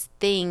these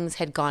things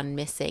had gone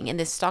missing. And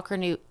this stalker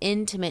knew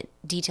intimate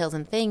details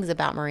and things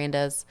about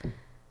Miranda's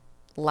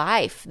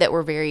life that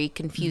were very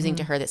confusing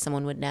to her that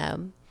someone would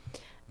know.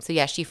 So,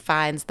 yeah, she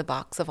finds the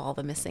box of all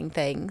the missing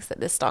things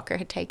that this stalker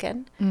had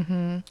taken.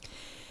 Mm-hmm.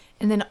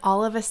 And then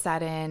all of a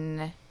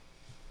sudden,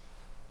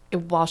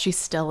 while she's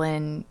still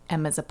in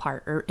Emma's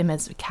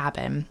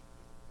cabin,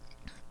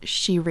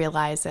 she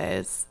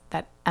realizes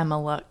that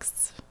Emma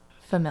looks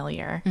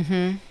familiar.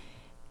 Mm-hmm.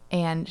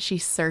 And she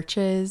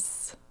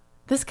searches.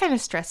 This kind of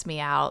stressed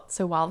me out.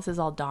 So while this is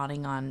all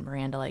dawning on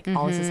Miranda, like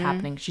all this is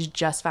happening, she's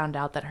just found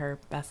out that her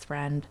best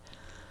friend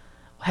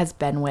has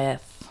been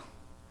with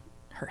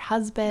her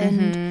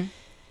husband.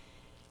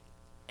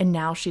 And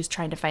now she's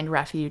trying to find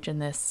refuge in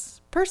this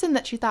person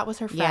that she thought was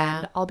her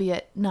friend,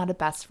 albeit not a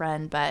best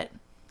friend, but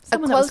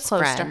someone that was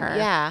close to her.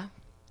 Yeah.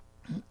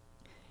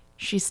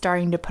 She's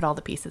starting to put all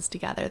the pieces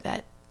together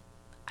that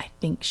I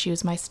think she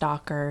was my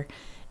stalker.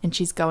 And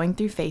she's going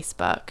through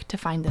Facebook to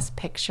find this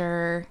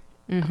picture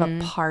of a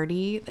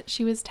party that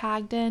she was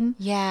tagged in.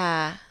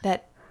 Yeah.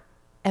 That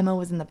Emma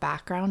was in the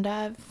background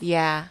of.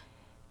 Yeah.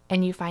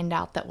 And you find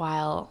out that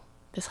while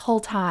this whole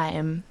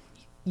time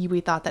we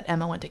thought that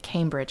Emma went to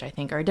Cambridge, I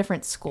think, or a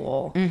different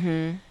school.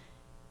 Mm-hmm.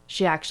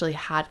 She actually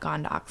had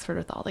gone to Oxford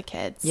with all the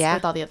kids. Yeah.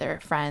 With all the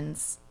other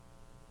friends.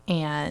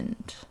 And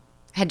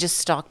had just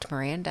stalked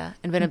Miranda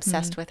and been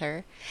obsessed with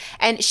her.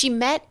 And she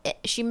met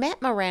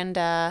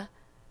Miranda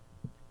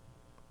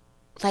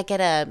like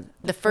at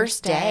the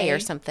first day or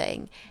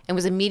something, and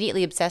was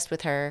immediately obsessed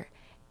with her.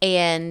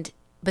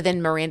 But then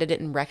Miranda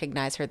didn't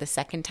recognize her the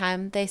second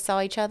time they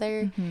saw each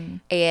other. Mm-hmm.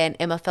 And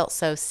Emma felt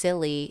so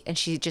silly, and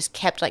she just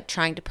kept like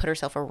trying to put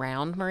herself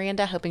around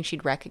Miranda, hoping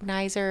she'd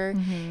recognize her,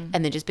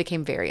 and then just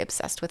became very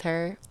obsessed with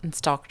her and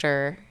stalked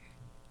her,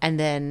 and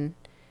then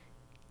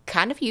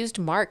kind of used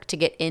Mark to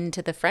get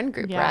into the friend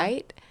group,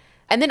 right?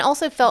 And then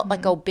also felt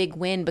like a big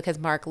win because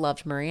Mark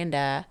loved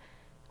Miranda.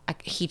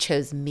 He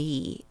chose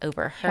me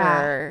over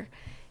her.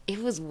 Yeah.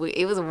 It was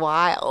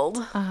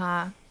wild.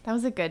 That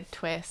was a good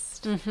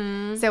twist.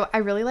 So I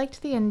really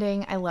liked the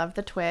ending. I loved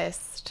the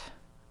twist.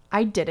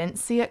 I didn't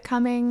see it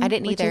coming. I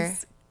didn't either. Which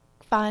is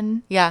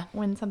fun. Yeah.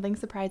 When something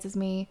surprises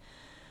me.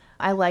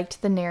 I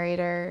liked the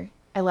narrator.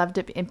 I loved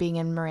it being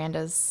in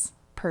Miranda's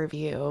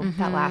purview.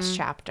 That last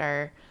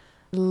chapter.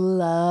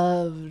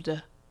 Loved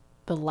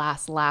the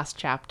last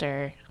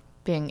chapter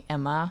being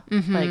Emma,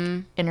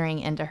 like entering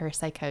into her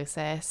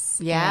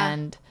psychosis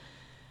and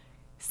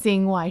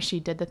seeing why she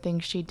did the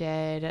things she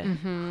did.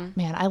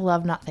 Man, I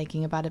love not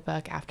thinking about a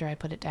book after I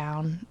put it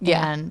down.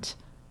 And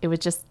it was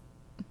just,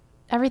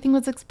 everything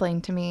was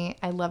explained to me.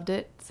 I loved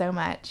it so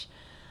much.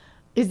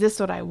 Is this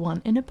what I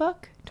want in a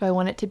book? Do I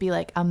want it to be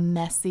like a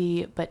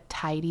messy but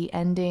tidy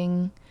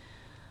ending?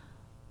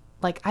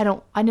 Like, I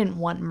didn't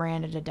want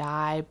Miranda to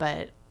die,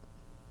 but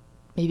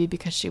maybe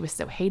because she was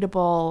so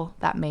hateable,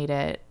 that made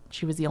it,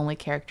 she was the only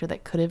character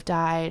that could have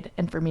died.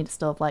 And for me to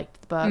still have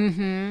liked the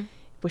book,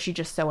 was she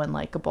just so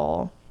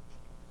unlikable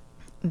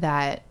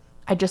that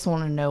I just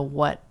want to know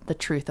what the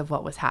truth of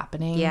what was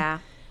happening. Yeah.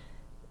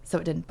 So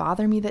it didn't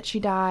bother me that she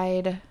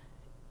died.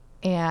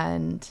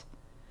 And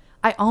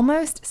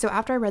so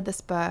after I read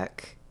this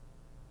book,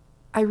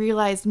 I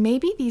realized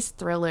maybe these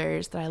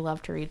thrillers that I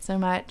love to read so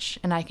much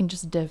and I can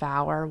just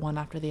devour one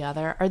after the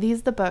other, are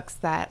these the books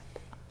that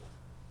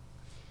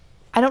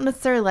I don't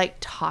necessarily like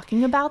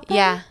talking about them.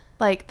 Yeah.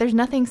 Like, there's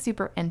nothing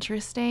super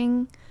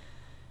interesting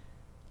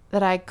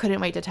that I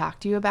couldn't wait to talk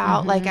to you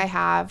about. Like, I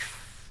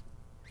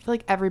feel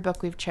like every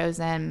book we've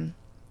chosen,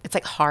 it's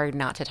like hard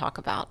not to talk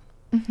about.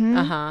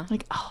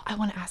 Like, oh, I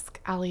want to ask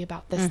Allie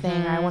about this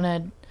thing, or I want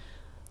to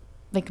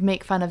like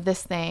make fun of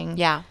this thing.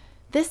 Yeah.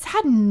 This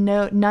had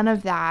none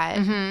of that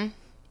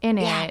in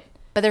it.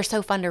 But they're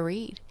so fun to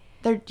read.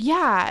 So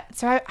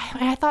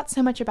I thought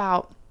so much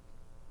about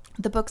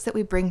the books that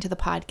we bring to the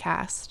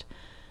podcast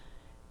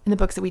and the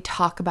books that we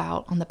talk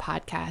about on the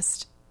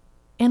podcast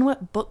and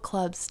what book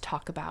clubs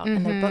talk about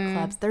in their book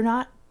clubs. They're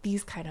not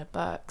these kind of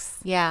books.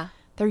 Yeah.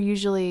 They're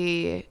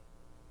usually,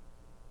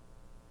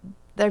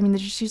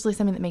 there's just usually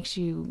something that makes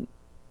you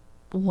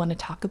want to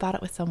talk about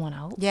it with someone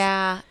else.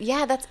 Yeah.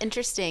 Yeah, that's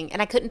interesting.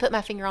 And I couldn't put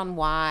my finger on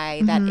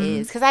why that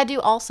is. Because I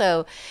do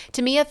also,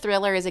 to me, a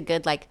thriller is a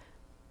good, like,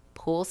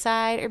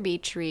 poolside or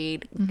beach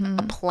read,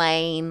 a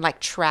plane, like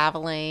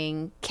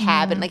traveling,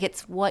 cabin. Like,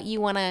 it's what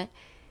you want to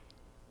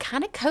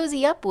kind of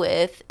cozy up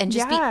with and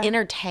just be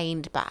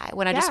entertained by.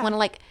 When I just want to,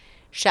 like,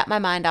 shut my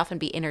mind off and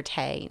be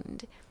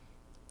entertained.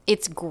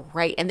 It's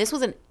great. And this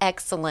was an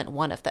excellent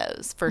one of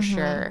those, for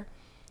sure.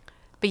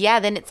 But yeah,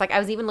 then it's like I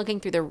was even looking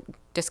through the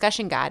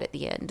discussion guide at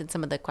the end and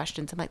some of the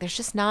questions. I'm like, there's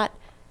just not.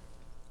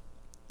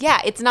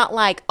 Yeah, it's not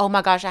like, oh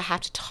my gosh, I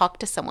have to talk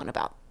to someone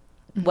about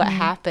what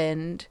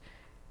happened.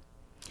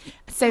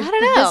 So I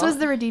don't know. This was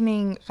the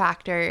redeeming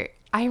factor.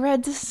 I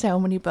read so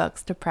many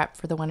books to prep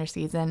for the winter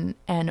season,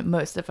 and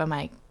most of them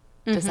I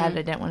decided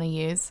I didn't want to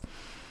use.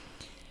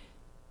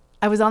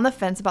 I was on the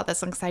fence about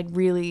this one because I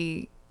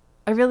really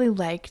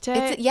liked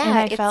it. And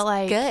I felt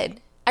like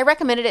good. I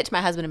recommended it to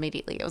my husband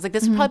immediately. I was like,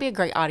 this would probably be a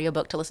great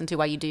audiobook to listen to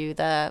while you do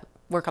the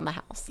work on the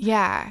house.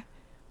 Yeah.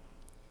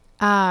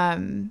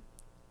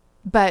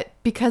 But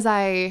because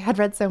I had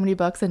read so many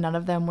books and none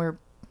of them were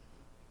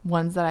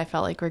ones that I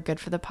felt like were good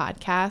for the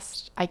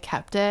podcast, I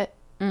kept it.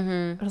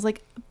 I was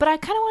like, but I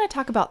kind of want to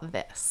talk about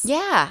this.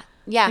 Yeah.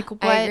 Yeah, like,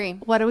 I agree.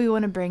 What do we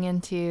want to bring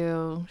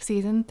into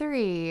season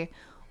 3?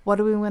 What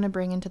do we want to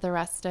bring into the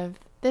rest of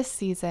this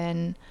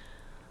season?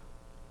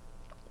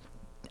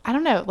 I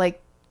don't know.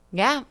 Like,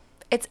 yeah.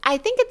 I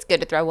think it's good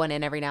to throw one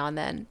in every now and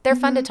then. They're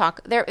fun to talk.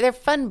 They're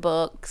fun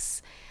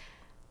books.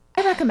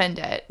 I recommend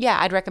it. Yeah,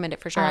 I'd recommend it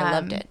for sure. I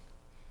loved it.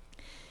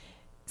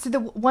 So the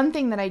one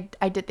thing that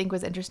I did think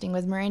was interesting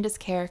was Miranda's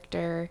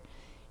character.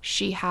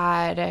 She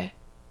had,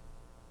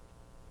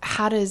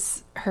 how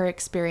does her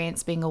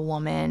experience being a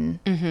woman,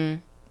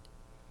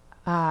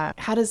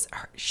 how does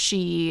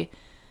she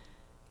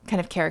kind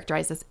of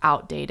characterize this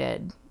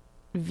outdated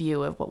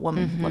view of what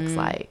woman looks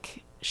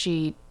like?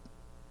 She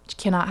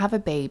cannot have a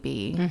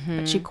baby,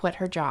 but she quit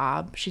her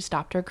job. She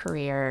stopped her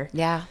career.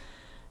 Yeah.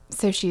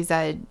 So she's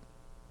a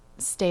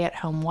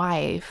stay-at-home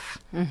wife.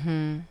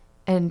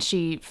 And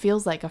she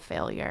feels like a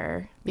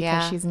failure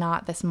because she's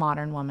not this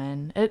modern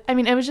woman.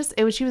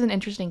 She was an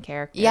interesting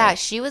character. Yeah,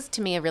 she was,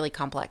 to me, a really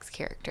complex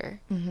character.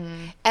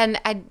 And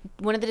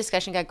one of the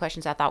discussion guide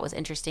questions I thought was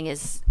interesting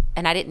is,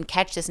 and I didn't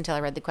catch this until I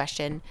read the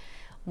question,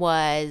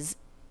 was,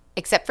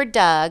 except for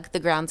Doug, the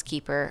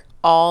groundskeeper,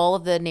 all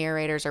of the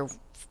narrators are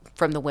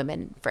from the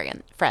women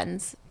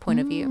friends' point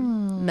of view.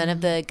 None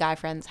of the guy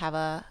friends have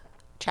a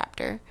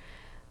chapter.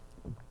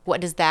 What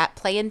does that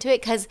play into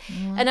it? Because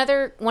one of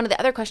the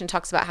other questions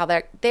talks about how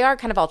they are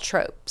kind of all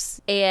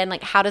tropes, and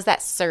like how does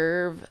that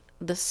serve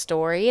the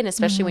story? And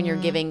especially when you're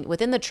giving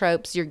within the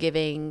tropes, you're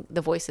giving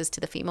the voices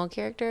to the female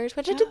characters,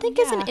 which I did think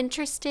is an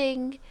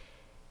interesting.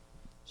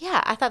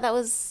 Yeah, I thought that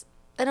was.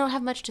 I don't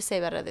have much to say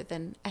about it other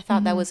than I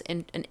thought that was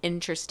an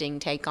interesting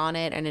take on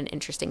it and an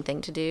interesting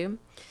thing to do.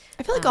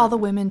 I feel like all the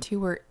women too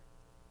were.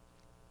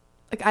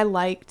 Like I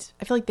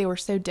feel like they were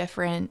so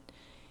different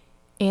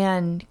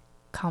and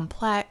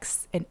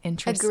complex and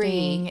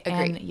interesting. Agree.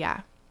 And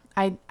yeah,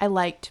 I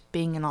liked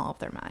being in all of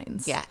their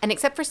minds. Yeah, and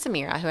except for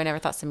Samira, who I never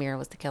thought Samira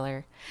was the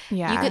killer.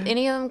 Yeah,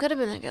 any of them could have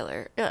been the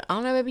killer. I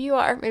don't know. Maybe you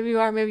are. Maybe you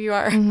are. Maybe you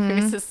are.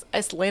 Maybe it's this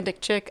Icelandic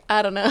chick.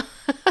 I don't know.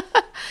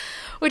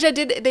 Which they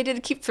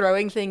did keep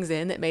throwing things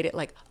in that made it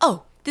like,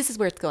 oh, this is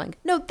where it's going.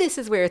 No, this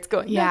is where it's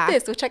going. Yeah. No,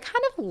 this, which I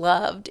kind of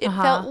loved. It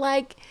felt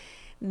like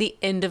the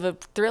end of a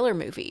thriller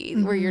movie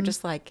where you're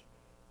just like,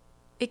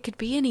 it could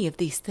be any of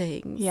these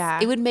things. Yeah.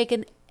 It would make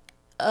an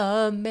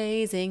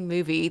amazing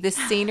movie. The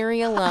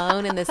scenery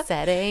alone and the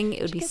setting,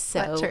 it would be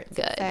so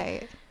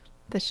good.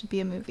 This should be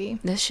a movie.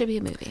 This should be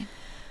a movie.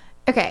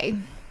 Okay.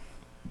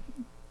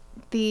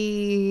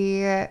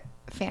 The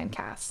fan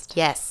cast.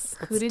 Yes.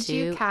 Who did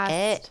you cast?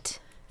 It.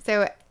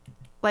 So,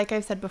 like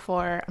I've said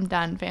before, I'm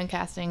done fan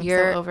casting.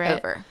 You're so over it.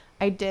 over.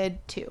 I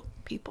did 2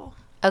 people.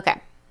 Okay.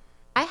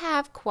 I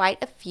have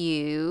quite a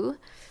few.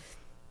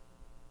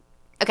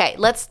 Okay,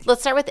 let's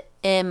start with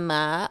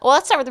Emma. Well,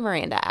 let's start with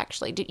Miranda,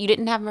 actually. You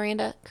didn't have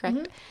Miranda,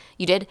 correct?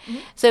 You did?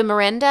 So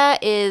Miranda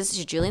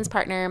she's Julian's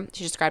partner.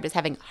 She's described as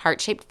having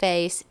heart-shaped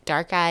face,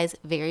 dark eyes,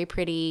 very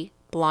pretty,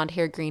 blonde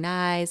hair, green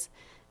eyes,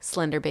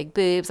 slender big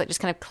boobs, like just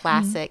kind of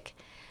classic,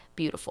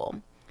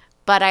 beautiful.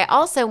 But I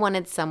also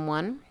wanted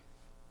someone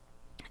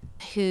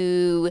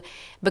who,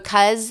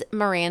 because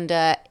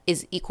Miranda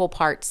is equal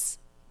parts,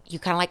 you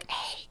kind of like,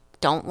 hey,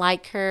 don't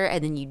like her,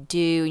 and then you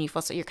do, and you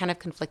feel so you're kind of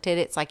conflicted.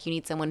 It's like you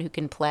need someone who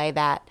can play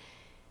that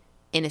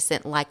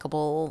innocent,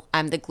 likable,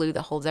 I'm the glue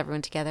that holds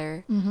everyone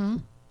together,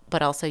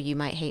 but also you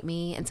might hate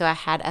me. And so I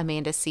had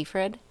Amanda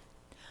Seyfried.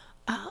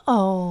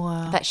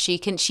 Oh. That she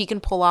can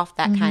pull off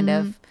that kind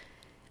of,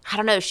 I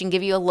don't know, she can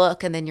give you a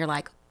look and then you're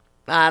like,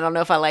 I don't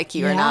know if I like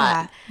you or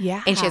not.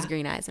 Yeah. And she has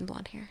green eyes and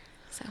blonde hair.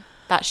 So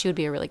thought she would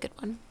be a really good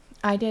one.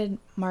 I did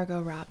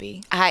Margot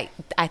Robbie. I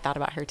thought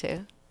about her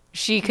too.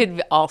 She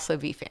could also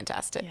be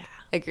fantastic. Yeah.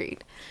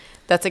 Agreed.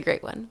 That's a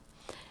great one.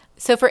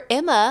 So for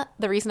Emma,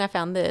 the reason I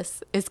found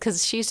this is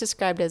because she's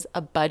described as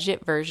a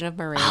budget version of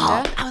Miranda.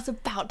 Oh, I was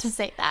about to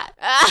say that.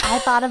 I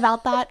thought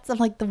about that. So I'm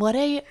like, what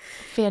a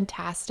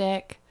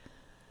fantastic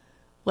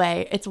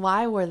way. It's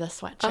why I wore the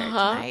sweatshirt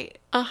tonight.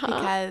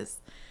 Because,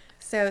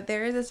 so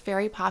there is this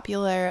very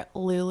popular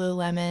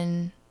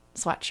Lululemon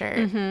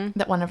sweatshirt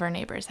that one of our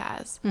neighbors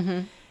has.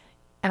 And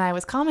I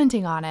was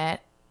commenting on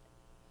it.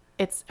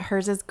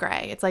 Hers is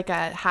gray. It's like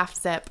a half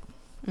zip.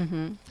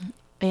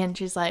 And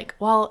she's like,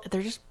 well,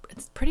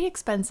 it's pretty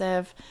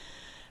expensive,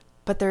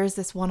 but there's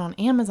this one on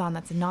Amazon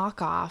that's a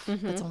knockoff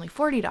that's only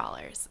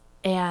 $40.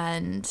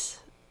 And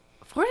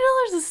 $40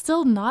 is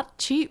still not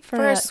cheap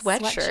for a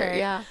sweatshirt.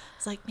 Yeah.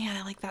 It's like, man,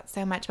 I like that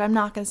so much, but I'm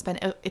not going to spend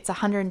it's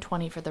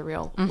 $120 for the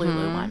real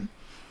Lulu one.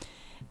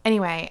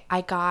 Anyway,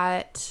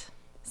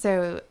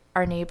 so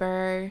our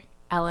neighbor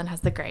Ellen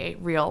has the gray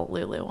real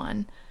Lulu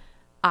one.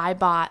 I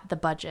bought the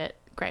budget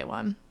gray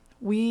one.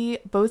 We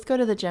both go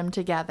to the gym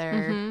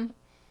together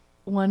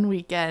one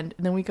weekend,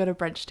 and then we go to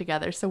brunch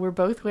together. So we're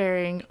both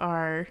wearing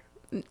our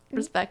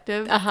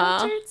respective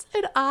sweatshirts,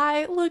 and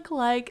I look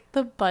like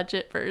the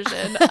budget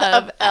version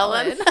of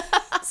Ellen.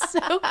 So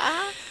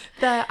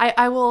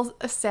I will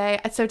say,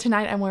 so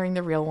tonight I'm wearing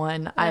the real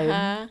one.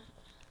 I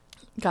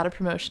got a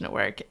promotion at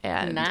work,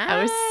 and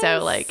I was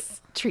so like,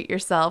 treat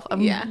yourself.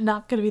 I'm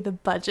not going to be the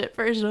budget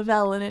version of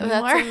Ellen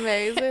anymore. That's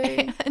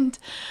amazing.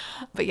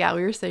 But yeah,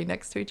 we were sitting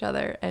next to each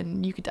other,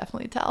 and you could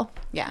definitely tell.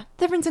 Yeah.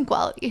 Difference in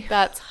quality.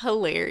 That's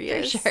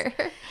hilarious. For sure.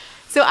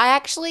 So I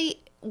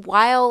actually,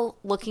 while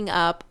looking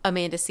up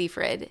Amanda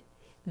Seyfried,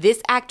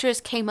 this actress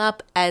came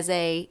up as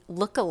a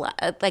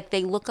look-alike. Like,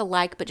 they look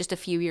alike, but just a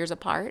few years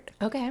apart.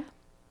 Okay.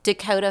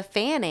 Dakota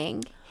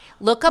Fanning.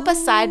 Look up a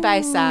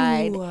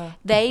side-by-side.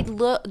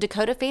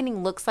 Dakota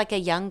Fanning looks like a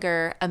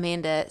younger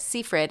Amanda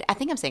Seyfried. I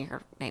think I'm saying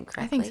her name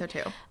correctly. I think so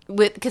too.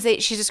 Because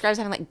she describes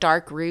having like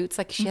dark roots,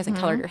 like she hasn't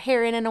colored her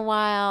hair in a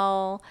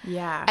while.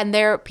 Yeah.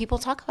 And people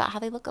talk about how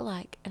they look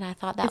alike, and I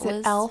thought that was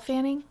it Elle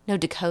Fanning? No,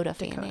 Dakota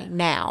Fanning.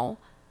 Now.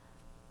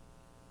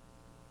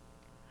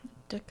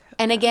 Dakota.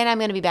 And again, I'm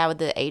going to be bad with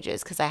the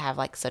ages because I have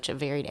like such a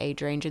varied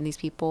age range in these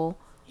people.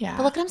 Yeah.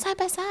 But look at them side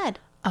by side.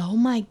 Oh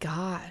my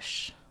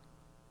gosh.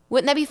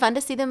 Wouldn't that be fun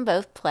to see them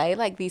both play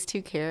like these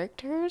two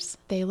characters?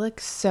 They look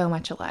so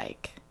much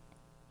alike.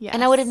 Yes.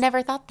 And I would have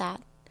never thought that.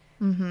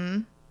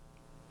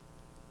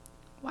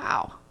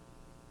 Wow.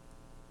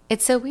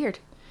 It's so weird.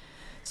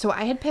 So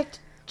I had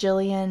picked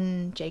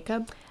Jillian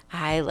Jacob.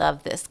 I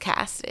love this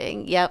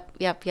casting. Yep.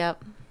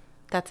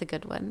 That's a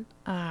good one.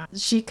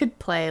 She could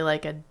play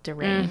like a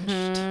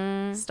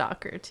deranged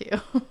stalker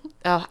too.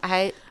 Oh,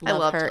 I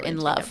love her Jillian in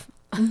Jacob. Love.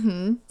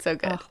 So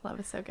good. Oh, Love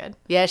is so good.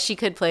 Yeah, she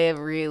could play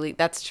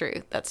that's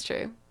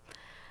true.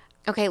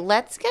 Okay,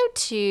 let's go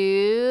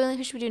to,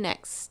 who should we do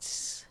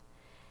next?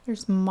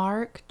 There's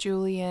Mark,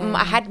 Julian.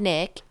 I had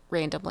Nick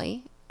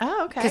randomly.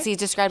 Oh, okay. Because he's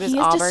described as He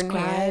is auburn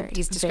hair. described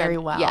He's described very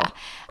well. Yeah.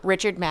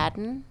 Richard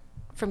Madden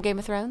from Game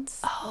of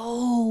Thrones.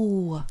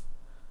 Oh.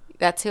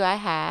 That's who I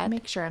had.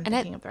 Make sure I'm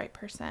thinking of the right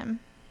person.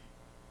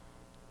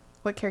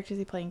 What character is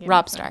he playing?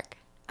 Rob Stark.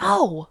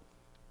 Oh.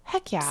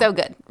 Heck yeah. So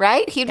good,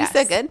 right? He'd be so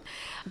Yes. good.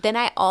 Then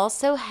I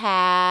also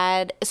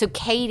had,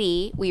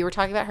 Katie, we were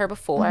talking about her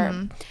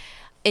before.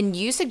 And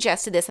you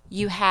suggested this.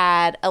 You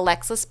had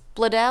Alexis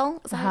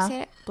Bledel. Is that how you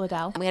say it?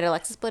 Bledel. We had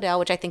Alexis Bledel,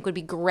 which I think would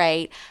be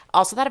great.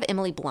 Also thought of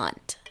Emily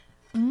Blunt.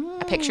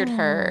 I pictured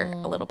her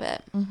a little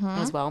bit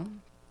as well.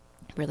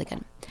 Really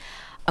good.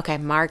 Okay,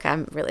 Mark,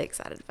 I'm really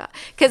excited about.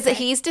 Because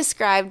he's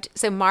described,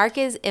 so Mark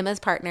is Emma's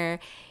partner.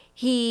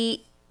 They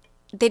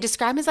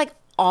describe him as like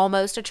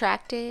almost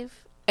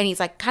attractive. And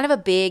he's like kind of a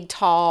big,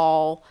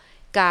 tall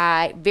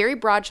guy, very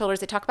broad shoulders.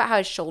 They talk about how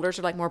his shoulders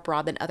are like more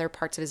broad than other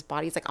parts of his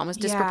body. He's like almost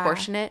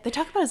disproportionate. They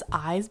talk about his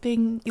eyes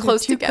being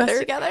close too together. Close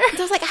together. So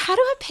I was like, how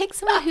do I pick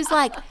someone who's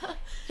like,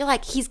 you're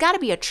like, he's got to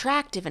be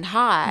attractive and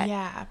hot.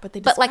 Yeah, but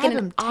like in him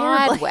an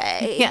odd terribly.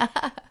 way. Yeah.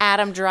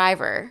 Adam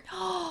Driver.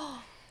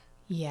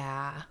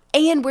 Yeah.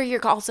 And where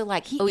you're also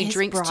like, he is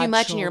drinks too broad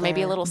much and you're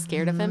maybe a shoulder. little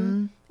scared of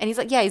him. And he's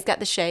like, yeah, he's got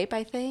the shape,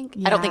 I think.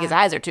 I don't think his Yeah.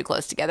 eyes are too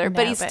close together,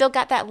 but No, he's but- still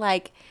got that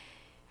like,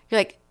 you're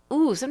like,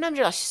 ooh, sometimes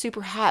you're like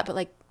super hot, but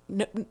like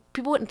no,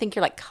 people wouldn't think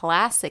you're like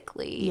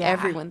classically. Yeah.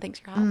 Everyone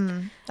thinks you're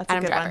hot. That's a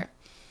good one.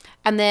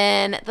 And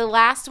then the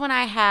last one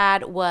I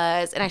had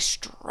was, and I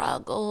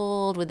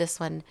struggled with this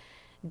one,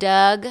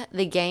 Doug,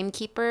 the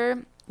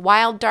gamekeeper,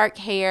 Wild dark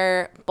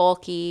hair,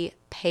 bulky,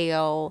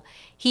 pale.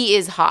 He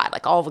is hot.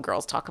 Like all the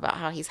girls talk about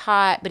how he's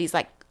hot, but he's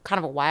like kind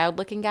of a wild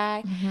looking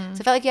guy. So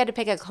I felt like you had to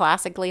pick a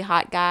classically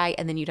hot guy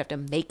and then you'd have to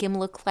make him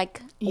look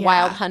like a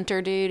wild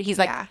hunter dude. He's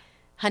like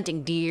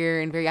hunting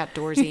deer and very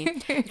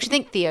outdoorsy. I should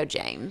think Theo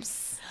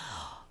James.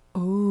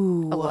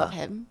 Ooh. I love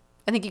him.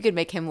 I think you could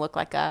make him look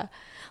like a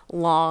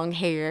long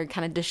hair,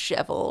 kind of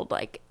disheveled,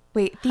 like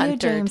Wait, Theo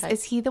hunter James, type.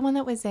 is he the one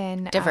that was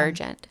in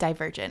Divergent.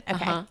 Divergent.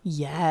 Okay.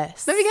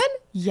 Yes. Maybe good?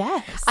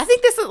 Yes. I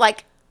think this is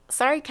like,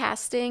 sorry,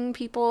 casting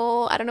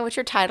people. I don't know what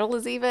your title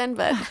is even,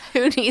 but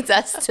who needs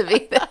us to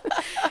be them?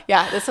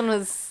 Yeah, this one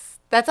was,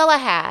 that's all I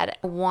had.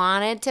 I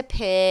wanted to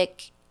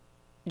pick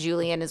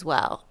Julian as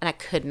well, and I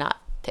could not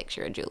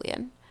picture a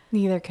Julian.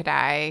 Neither could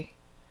I.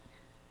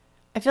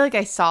 I feel like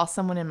I saw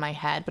someone in my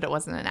head, but it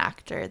wasn't an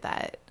actor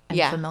that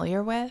I'm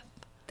familiar with.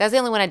 That's the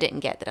only one I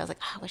didn't get that I was like,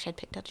 oh, I wish I'd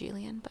picked out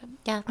Julian. But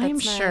yeah, I'm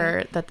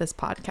sure that this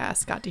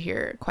podcast got to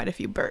hear quite a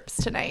few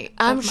burps tonight.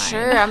 I'm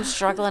sure. I'm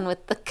struggling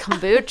with the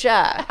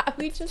kombucha.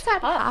 We just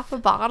had half a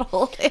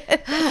bottle.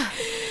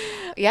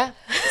 Yeah.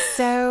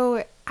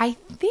 So I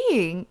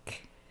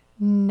think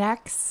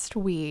next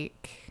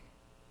week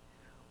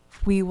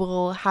we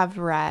will have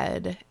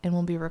read and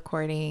we'll be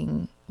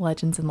recording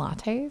Legends and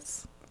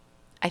Lattes.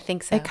 I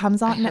think so. It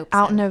comes out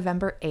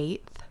November 8th.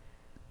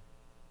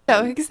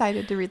 So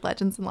excited to read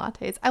Legends and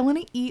Lattes. I want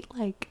to eat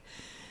like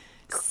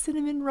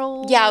cinnamon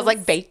rolls. Yeah, I was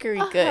like bakery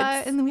goods.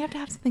 And then we have to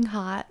have something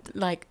hot.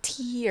 Like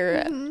tea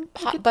or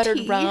hot like buttered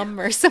tea. rum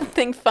or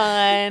something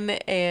fun.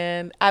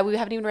 And we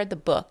haven't even read the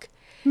book.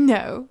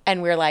 No.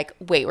 And we're like,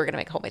 wait, we're going to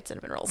make homemade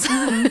cinnamon rolls.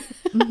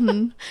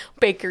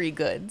 Bakery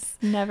goods.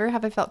 Never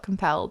have I felt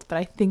compelled, but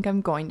I think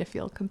I'm going to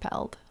feel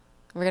compelled.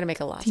 We're going to make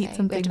a latte. To eat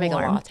something we have to make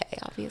warm. a latte,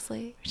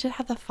 obviously. We should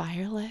have the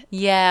fire lit.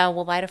 Yeah,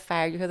 we'll light a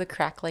fire. You hear the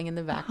crackling in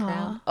the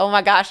background. Oh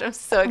my gosh, I'm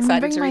so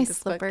excited to read this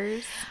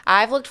slippers. book.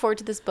 I've looked forward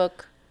to this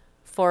book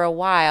for a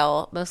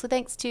while, mostly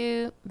thanks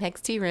to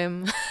Meg's Tea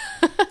Room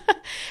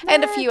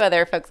and a few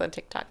other folks on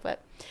TikTok.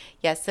 But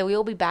yes, so we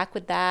will be back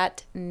with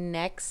that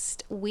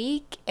next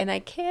week, and I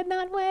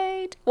cannot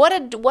wait. What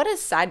a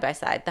side by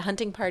side, the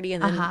hunting party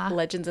and then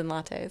Legends and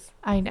Lattes.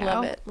 I know.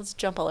 Love it. Let's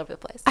jump all over the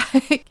place.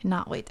 I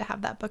cannot wait to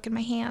have that book in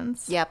my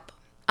hands. Yep.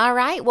 All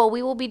right. Well,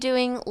 we will be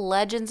doing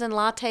Legends and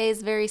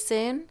Lattes very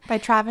soon. By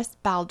Travis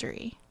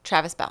Baldry.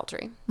 Travis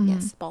Baldry.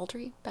 Yes,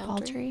 Baldry.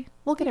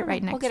 We'll get it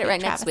right next week. We'll get it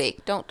right next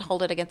week. Don't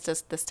hold it against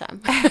us this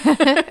time.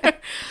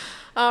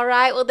 All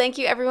right. Well, thank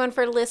you everyone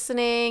for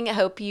listening. I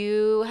hope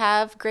you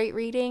have great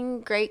reading,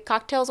 great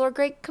cocktails, or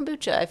great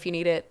kombucha if you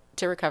need it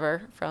to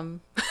recover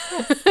from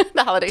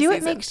the holiday season. Do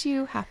what makes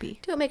you happy.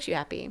 Do what makes you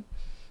happy.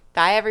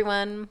 Bye,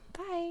 everyone.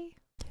 Bye.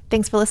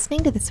 Thanks for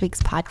listening to this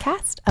week's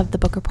podcast of The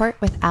Book Report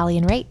with Allie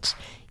and Rach.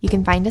 You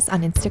can find us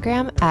on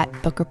Instagram at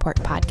Book Report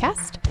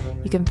Podcast.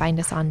 You can find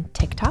us on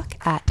TikTok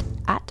at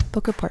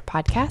Book Report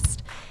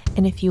Podcast.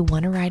 And if you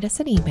want to write us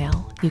an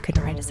email, you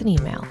can write us an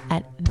email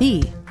at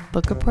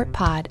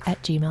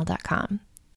thebookreportpod@gmail.com.